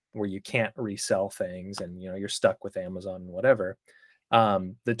 uh, where you can't resell things and you're stuck with Amazon and whatever.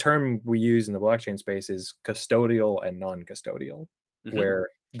 The term we use in the blockchain space is custodial and non-custodial, Hmm. where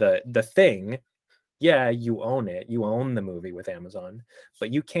the thing, yeah, you own it, you own the movie with Amazon,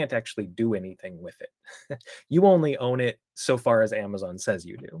 but you can't actually do anything with it. You only own it so far as Amazon says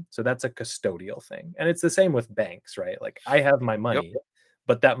you do. So that's a custodial thing. And it's the same with banks, right? Like I have my Yep. money,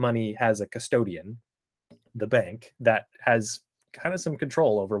 but that money has a custodian, the bank, that has kind of some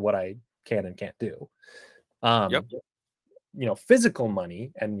control over what I can and can't do. Yep. Um, Physical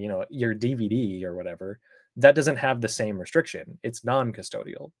money and, your DVD or whatever, that doesn't have the same restriction. It's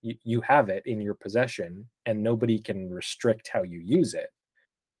non-custodial. You have it in your possession and nobody can restrict how you use it.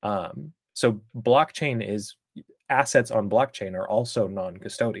 So blockchain is assets on blockchain are also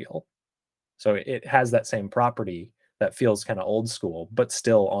non-custodial. So it has that same property that feels kind of old school, but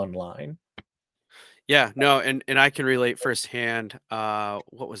still online. Yeah, no, and I can relate firsthand.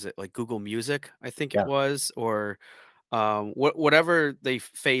 What was it, like Google Music, I think it Yeah. was, or whatever they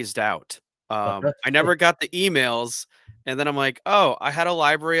phased out. Uh-huh. I never got the emails, and then I'm like, oh, I had a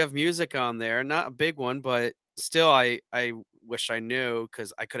library of music on there, not a big one, but still, I wish I knew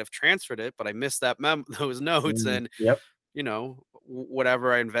because I could have transferred it, but I missed that those notes, and Yep.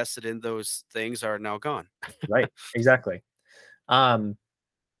 whatever I invested in those things are now gone. Right. Exactly. Um,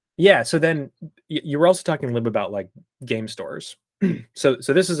 Yeah, so then you were also talking a little bit about like game stores. So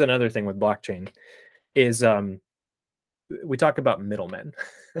this is another thing with blockchain is we talk about middlemen,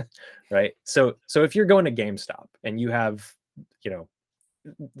 right? So if you're going to GameStop and you have, you know,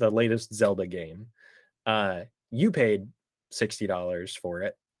 the latest Zelda game, you paid $60 for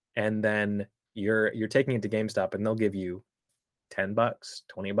it, and then you're taking it to GameStop and they'll give you $10,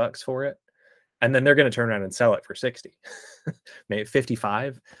 $20 for it, and then they're going to turn around and sell it for 60, maybe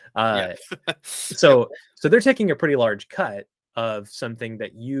 55. Yeah. Yep. So they're taking a pretty large cut of something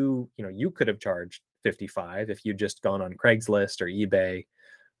that you could have charged 55 if you'd just gone on Craigslist or eBay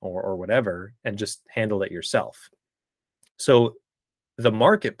or whatever and just handled it yourself. So the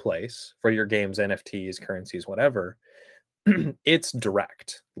marketplace for your games, NFTs, currencies, whatever, it's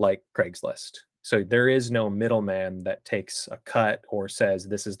direct like Craigslist. So there is no middleman that takes a cut or says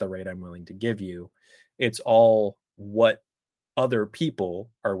this is the rate I'm willing to give you. It's all what other people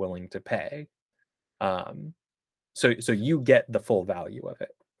are willing to pay. Um, so you get the full value of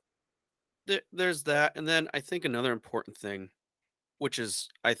it. There's that, and then I think another important thing, which is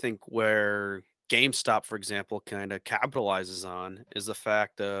I think where GameStop, for example, kind of capitalizes on, is the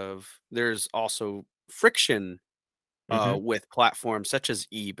fact of there's also friction Hmm. with platforms such as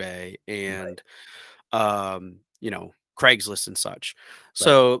eBay Right, and Craigslist and such. right,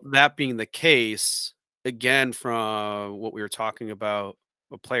 So that being the case, again, from what we were talking about,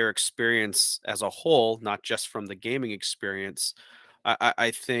 a player experience as a whole, not just from the gaming experience,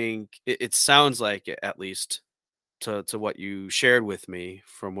 I think it sounds like, at least to what you shared with me,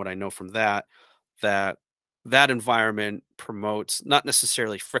 from what I know from that that environment promotes not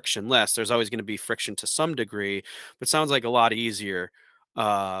necessarily frictionless. There's always going to be friction to some degree, but sounds like a lot easier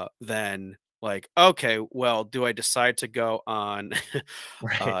than like, okay, well, do I decide to go on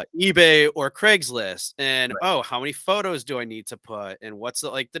right, eBay or Craigslist? And right, oh, how many photos do I need to put? And what's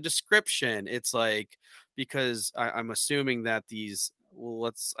the description? It's like, because I'm assuming that these, well,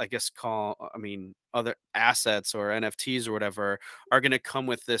 let's, I guess, I mean, other assets or NFTs or whatever are going to come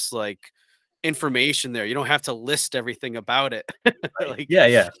with this like information there. You don't have to list everything about it. right. Like, Yeah,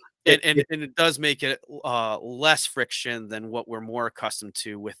 yeah. and, It, and it and it does make it less friction than what we're more accustomed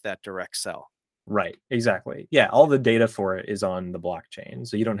to with that direct sell. Right, exactly. Yeah, all the data for it is on the blockchain,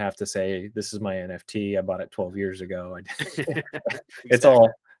 so you don't have to say this is my NFT. I bought it 12 years ago. It's Exactly.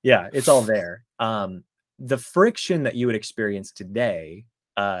 all yeah, it's all there. The friction that you would experience today,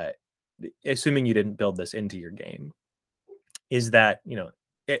 assuming you didn't build this into your game, is that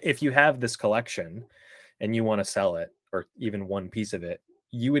if you have this collection and you want to sell it or even one piece of it,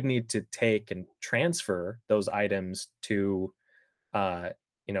 you would need to take and transfer those items to uh,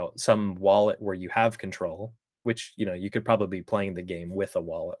 some wallet where you have control, which, you could probably be playing the game with a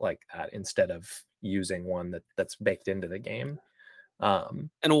wallet like that instead of using one that's baked into the game. Um,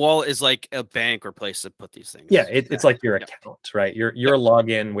 And a wallet is like a bank or place to put these yeah, things. it's Yeah. like your Yep. account, right? Your Yep.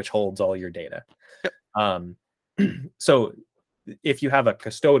 login, which holds all your data. Yep. Um, so if you have a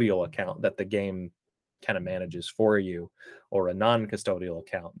custodial account that the game kind of manages for you, or a non-custodial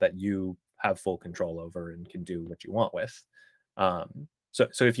account that you have full control over and can do what you want with.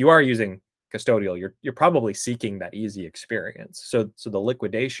 So if you are using custodial, you're probably seeking that easy experience. So the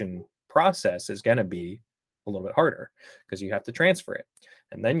liquidation process is going to be a little bit harder because you have to transfer it,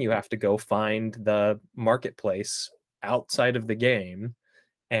 and then you have to go find the marketplace outside of the game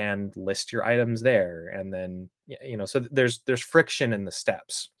and list your items there, and then so there's friction in the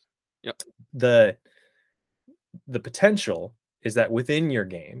steps. Yep. The potential is that within your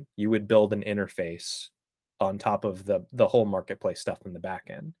game, you would build an interface on top of the whole marketplace stuff in the back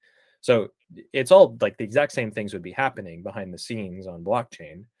end. So it's all like the exact same things would be happening behind the scenes on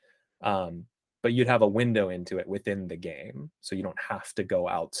blockchain. But you'd have a window into it within the game. So you don't have to go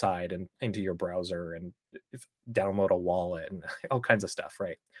outside and into your browser and download a wallet and all kinds of stuff,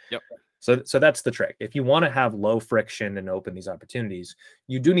 right? Yep. So that's the trick. If you want to have low friction and open these opportunities,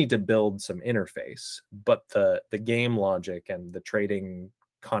 you do need to build some interface, but the game logic and the trading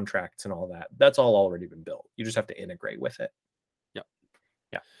contracts and all that, that's all already been built. You just have to integrate with it. Yep.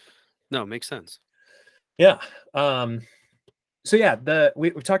 Yeah. No, makes sense. Yeah. So yeah,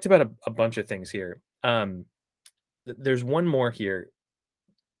 we've talked about a bunch of things here. There's one more here.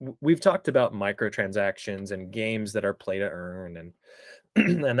 We've talked about microtransactions and games that are play to earn and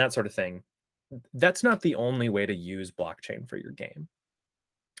and that sort of thing. That's not the only way to use blockchain for your game.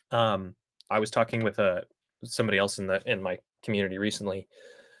 I was talking with somebody else in my community recently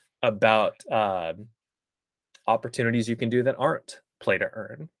about opportunities you can do that aren't play to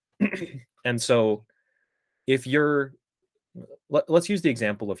earn. And so if let's use the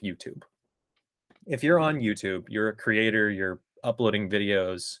example of YouTube. If you're on YouTube, you're a creator, you're uploading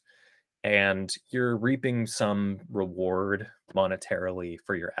videos, and you're reaping some reward monetarily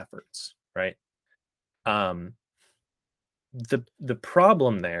for your efforts, right? The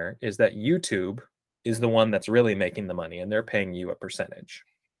problem there is that YouTube is the one that's really making the money, and they're paying you a percentage.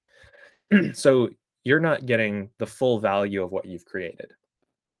 So you're not getting the full value of what you've created.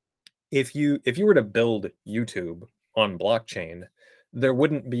 If you were to build YouTube on blockchain, there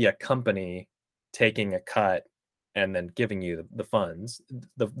wouldn't be a company taking a cut and then giving you the funds.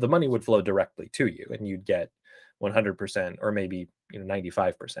 The money would flow directly to you, and you'd get 100% or maybe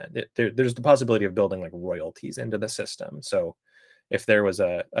 95%. There's the possibility of building like royalties into the system. So if there was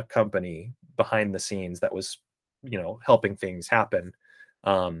a company behind the scenes that was helping things happen,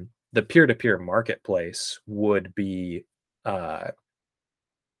 the peer-to-peer marketplace would be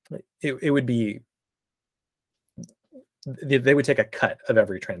it would be they would take a cut of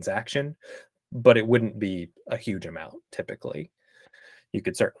every transaction, but it wouldn't be a huge amount typically. You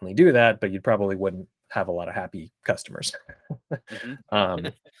could certainly do that, but you probably wouldn't have a lot of happy customers.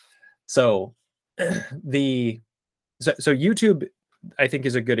 So YouTube, I think,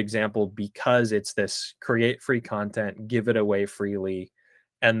 is a good example because it's this create free content, give it away freely,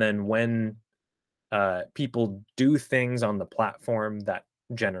 and then when people do things on the platform that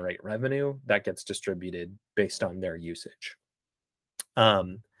generate revenue, that gets distributed based on their usage.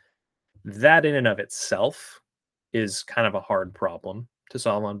 That in and of itself is kind of a hard problem to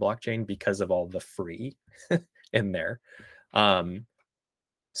solve on blockchain because of all the free in there.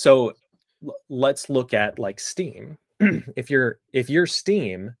 So let's look at like Steam. If you're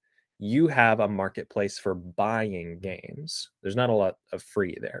Steam, you have a marketplace for buying games. There's not a lot of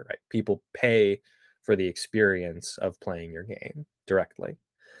free there, right? People pay for the experience of playing your game directly.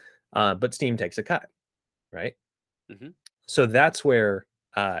 But Steam takes a cut, right? Mm-hmm. So that's where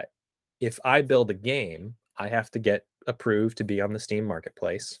if I build a game, I have to get approved to be on the Steam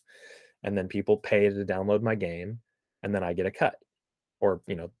marketplace, and then people pay to download my game, and then I get a cut, or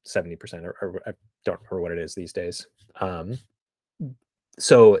 70%, or I don't remember what it is these days.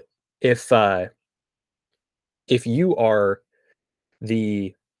 So if you are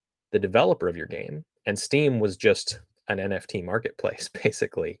the developer of your game and Steam was just an NFT marketplace,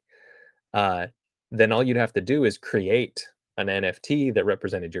 basically, then all you'd have to do is create an NFT that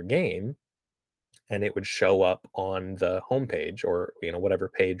represented your game, and it would show up on the homepage or whatever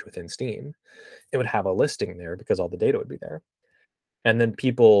page within Steam. It would have a listing there because all the data would be there. And then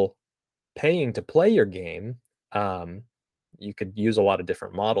people paying to play your game, you could use a lot of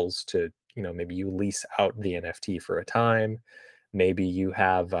different models to, maybe you lease out the NFT for a time. Maybe you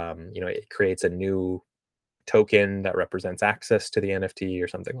have, it creates a new token that represents access to the NFT or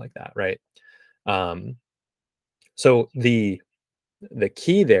something like that, right? So the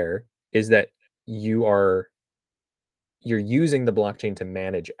key there is that you're using the blockchain to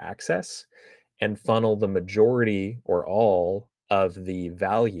manage access and funnel the majority or all of the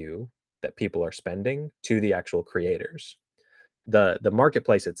value that people are spending to the actual creators. The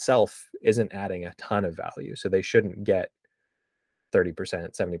marketplace itself isn't adding a ton of value, so they shouldn't get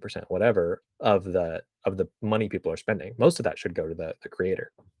 30%, 70%, whatever of the money people are spending. Most of that should go to the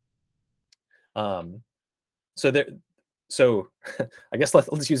creator. So I guess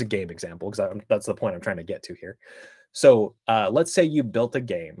let's use a game example, because that's the point I'm trying to get to here. So let's say you built a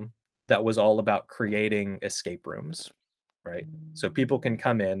game that was all about creating escape rooms, right? So people can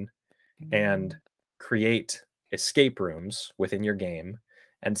come in and create escape rooms within your game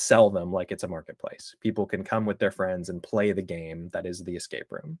and sell them like it's a marketplace. People can come with their friends and play the game that is the escape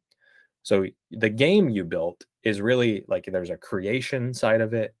room. So the game you built is really like there's a creation side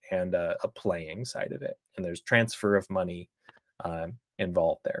of it and a playing side of it, and there's transfer of money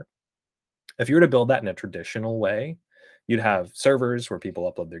involved there. If you were to build that in a traditional way, you'd have servers where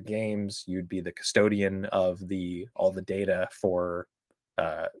people upload their games. You'd be the custodian of all the data for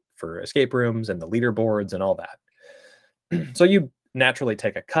escape rooms and the leaderboards and all that. So you naturally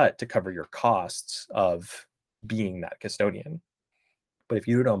take a cut to cover your costs of being that custodian. But if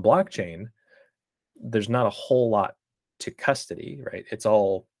you do it on blockchain, there's not a whole lot to custody, right? It's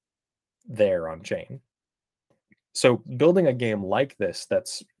all there on chain. So building a game like this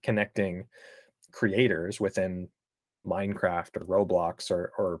that's connecting creators within Minecraft or Roblox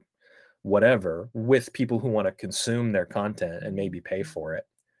or whatever with people who want to consume their content and maybe pay for it,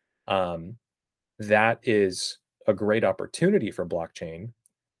 that is a great opportunity for blockchain,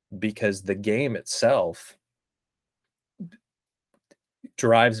 because the game itself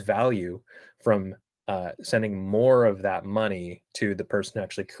derives value from sending more of that money to the person who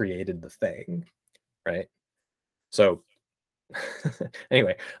actually created the thing, right? So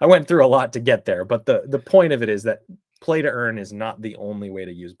anyway, I went through a lot to get there, but the point of it is that play to earn is not the only way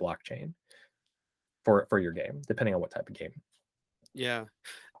to use blockchain for your game, depending on what type of game. Yeah.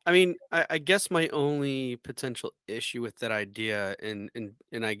 I mean, I guess my only potential issue with that idea, and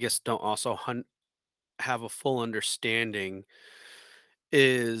I guess don't also have a full understanding,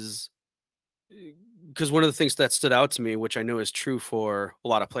 is because one of the things that stood out to me, which I know is true for a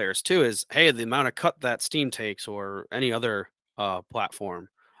lot of players too, is hey, the amount of cut that Steam takes or any other platform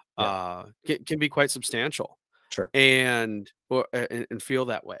Yeah, can be quite substantial, sure. and feel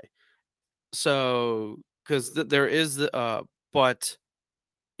that way. So because there is but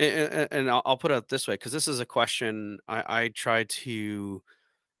and I'll put it this way, because this is a question I try to,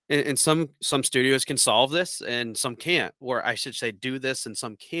 and some studios can solve this and some can't, or I should say do this and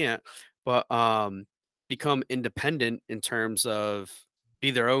some can't, but become independent in terms of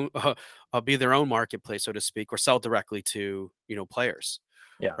be their own be their own marketplace, so to speak, or sell directly to players,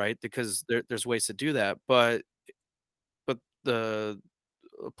 Yeah, right? Because there's ways to do that, but the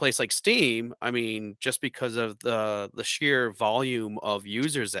a place like Steam, I mean, just because of the sheer volume of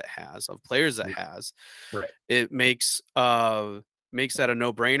users it has, of players it yeah, has, right, it makes that a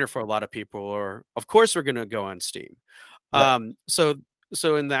no-brainer for a lot of people, or of course we're gonna go on Steam. right.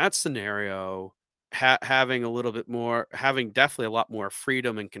 So in that scenario, having a little bit more, having definitely a lot more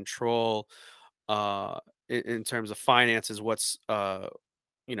freedom and control uh in terms of finances, what's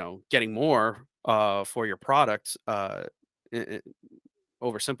getting more for your product,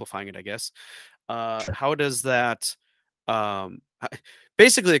 oversimplifying it, I guess. Sure. How does that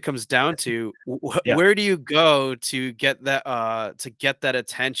basically it comes down to Yeah, where do you go to get that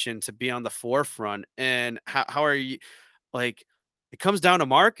attention, to be on the forefront, and how are you, like, it comes down to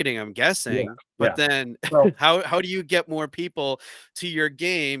marketing, I'm yeah, guessing, but yeah. then Well, how do you get more people to your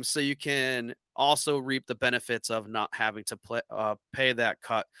game so you can also reap the benefits of not having to pay that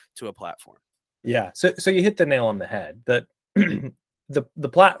cut to a platform? yeah. So you hit the nail on the head. That the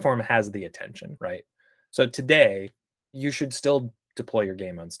platform has the attention, right? So today you should still deploy your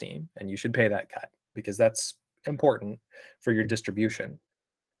game on Steam and you should pay that cut because that's important for your distribution.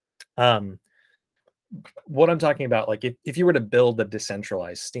 Um, what I'm talking about, like if you were to build a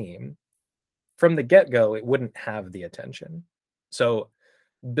decentralized Steam from the get-go, it wouldn't have the attention. So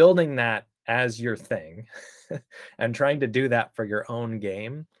building that as your thing and trying to do that for your own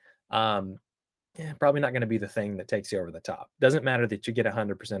game, um, probably not going to be the thing that takes you over the top. Doesn't matter that you get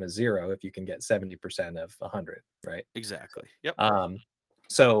 100% of zero if you can get 70% of 100, right? Exactly. Yep.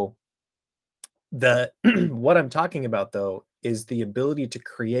 So the what I'm talking about though is the ability to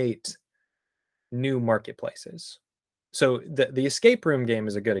create new marketplaces. So the escape room game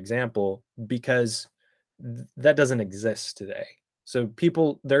is a good example because that doesn't exist today. So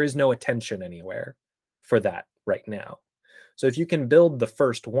there is no attention anywhere for that right now. So if you can build the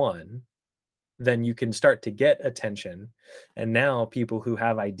first one, then you can start to get attention. And now people who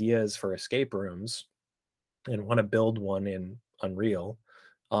have ideas for escape rooms and want to build one in Unreal,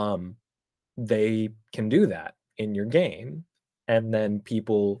 um, they can do that in your game. And then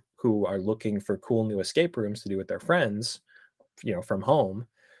people who are looking for cool new escape rooms to do with their friends, from home,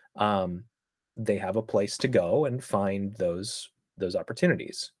 um, they have a place to go and find those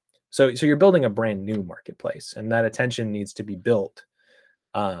opportunities. So you're building a brand new marketplace, and that attention needs to be built.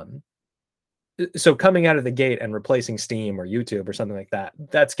 Um, so coming out of the gate and replacing Steam or YouTube or something like that,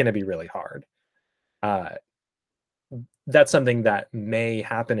 that's going to be really hard. Uh, that's something that may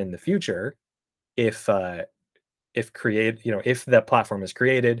happen in the future if if the platform is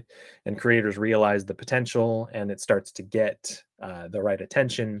created and creators realize the potential and it starts to get the right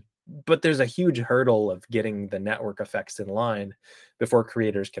attention, but there's a huge hurdle of getting the network effects in line before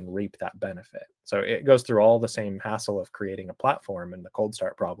creators can reap that benefit. So it goes through all the same hassle of creating a platform and the cold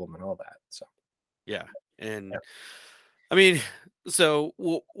start problem and all that. So Yeah. yeah. And I mean, so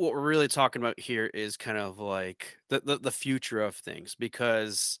what we're really talking about here is kind of like the future of things,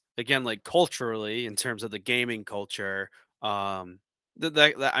 because again, like culturally, in terms of the gaming culture, um,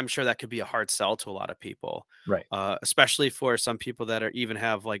 that I'm sure that could be a hard sell to a lot of people, Right. especially for some people that are even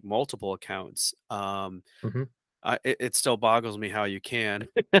have like multiple accounts. Hmm. It still boggles me how you can.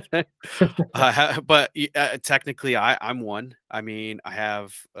 But technically, I'm one. I mean, I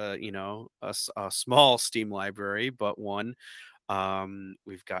have a small Steam library, but one.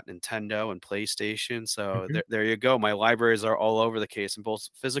 We've got Nintendo and PlayStation, so Hmm. there you go. My libraries are all over the case in both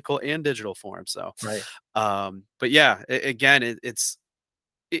physical and digital form. So, Right. but yeah, again,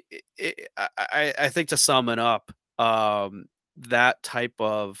 I think to sum it up, that type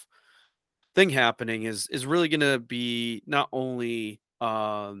of thing happening is really going to be not only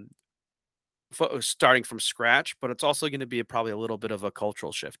starting from scratch, but it's also going to be probably a little bit of a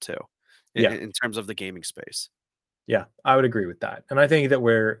cultural shift too, Yeah. in terms of the gaming space. Yeah, I would agree with that. And I think that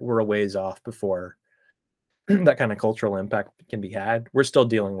we're a ways off before that kind of cultural impact can be had. We're still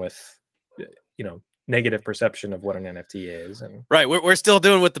dealing with uh, negative perception of what an NFT is. And Right, we're still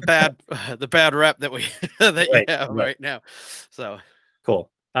doing with the bad the bad rep that we that you right, have right. right now. So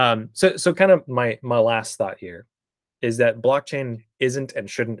Cool. So kind of my last thought here is that blockchain isn't and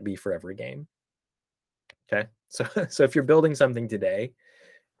shouldn't be for every game. Okay. So so if you're building something today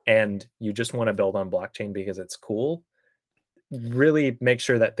and you just want to build on blockchain because it's cool, really make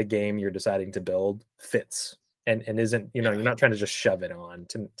sure that the game you're deciding to build fits and isn't, yeah, you're not trying to just shove it on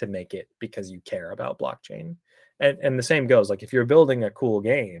to make it because you care about blockchain. And the same goes, like if you're building a cool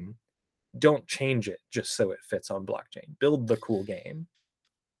game, don't change it just so it fits on blockchain. Build the cool game.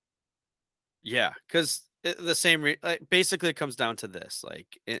 yeah, because the same basically it comes down to this, like,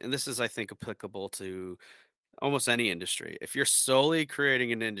 and this is I think applicable to almost any industry. If you're solely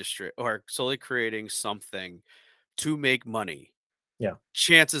creating an industry or solely creating something to make money, Yeah.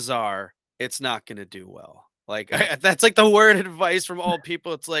 chances are it's not going to do well. Like that's like the word advice from all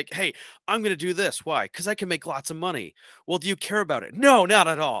people. It's like, hey, I'm going to do this. Why? Because I can make lots of money. Well, do you care about it? No, not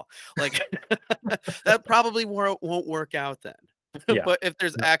at all. Like that probably won't work out then. Yeah. But if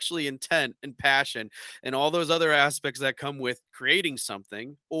there's No. actually intent and passion and all those other aspects that come with creating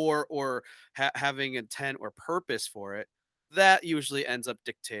something, or having intent or purpose for it, that usually ends up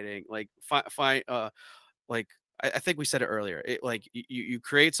dictating like like I think we said it earlier. It like you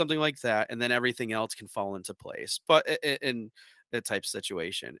create something like that, and then everything else can fall into place. But in the type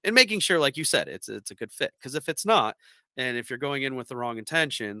situation, and making sure, like you said, it's a good fit. Because if it's not, and if you're going in with the wrong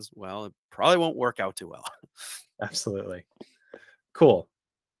intentions, well, it probably won't work out too well. Absolutely. Cool.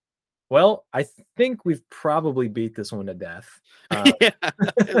 Well, I think we've probably beat this one to death. Yeah,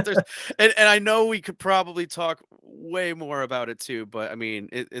 if there's, and I know we could probably talk way more about it too, but I mean,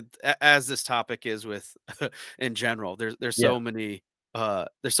 as this topic is with in general, there's Yeah. so many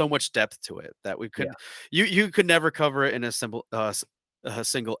there's so much depth to it that we Yeah. could you could never cover it in a single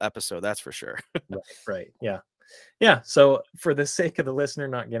episode, that's for sure. Right. Right. Yeah. Yeah. So, for the sake of the listener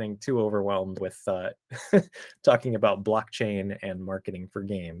not getting too overwhelmed with talking about blockchain and marketing for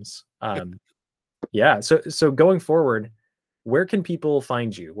games, yeah. So going forward, where can people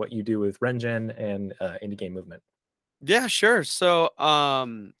find you? What you do with RenGen and Indie Game Movement? Yeah, sure. So,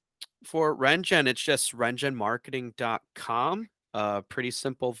 for RenGen, it's just rengenmarketing.com. Pretty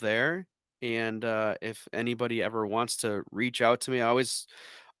simple there. And if anybody ever wants to reach out to me, I always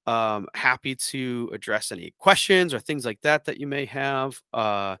happy to address any questions or things like that that you may have.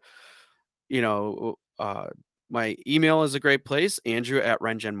 You know, my email is a great place, Andrew at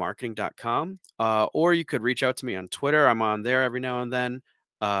rengenmarketing.com. Or you could reach out to me on Twitter. I'm on there every now and then.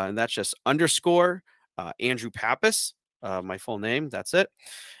 And that's just underscore Andrew Pappas, my full name. That's it.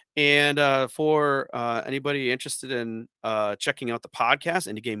 And for anybody interested in checking out the podcast,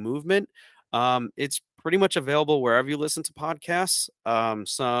 Indie Game Movement, it's pretty much available wherever you listen to podcasts.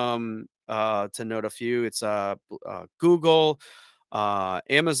 Some to note a few, it's Google,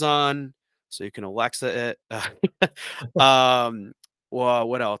 Amazon, so you can Alexa it. um, well,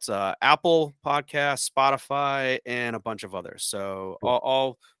 what else? Apple Podcasts, Spotify, and a bunch of others. So Cool.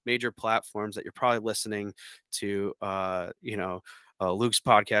 all major platforms that you're probably listening to. Luke's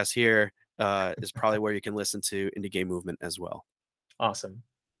podcast here is probably where you can listen to Indie Game Movement as well. Awesome.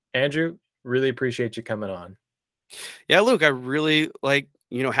 Andrew, really appreciate you coming on. Yeah, Luke, I really like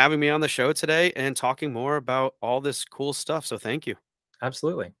having me on the show today and talking more about all this cool stuff. So thank you.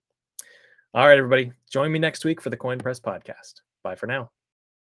 Absolutely. All right, everybody. Join me next week for the Coin Press podcast. Bye for now.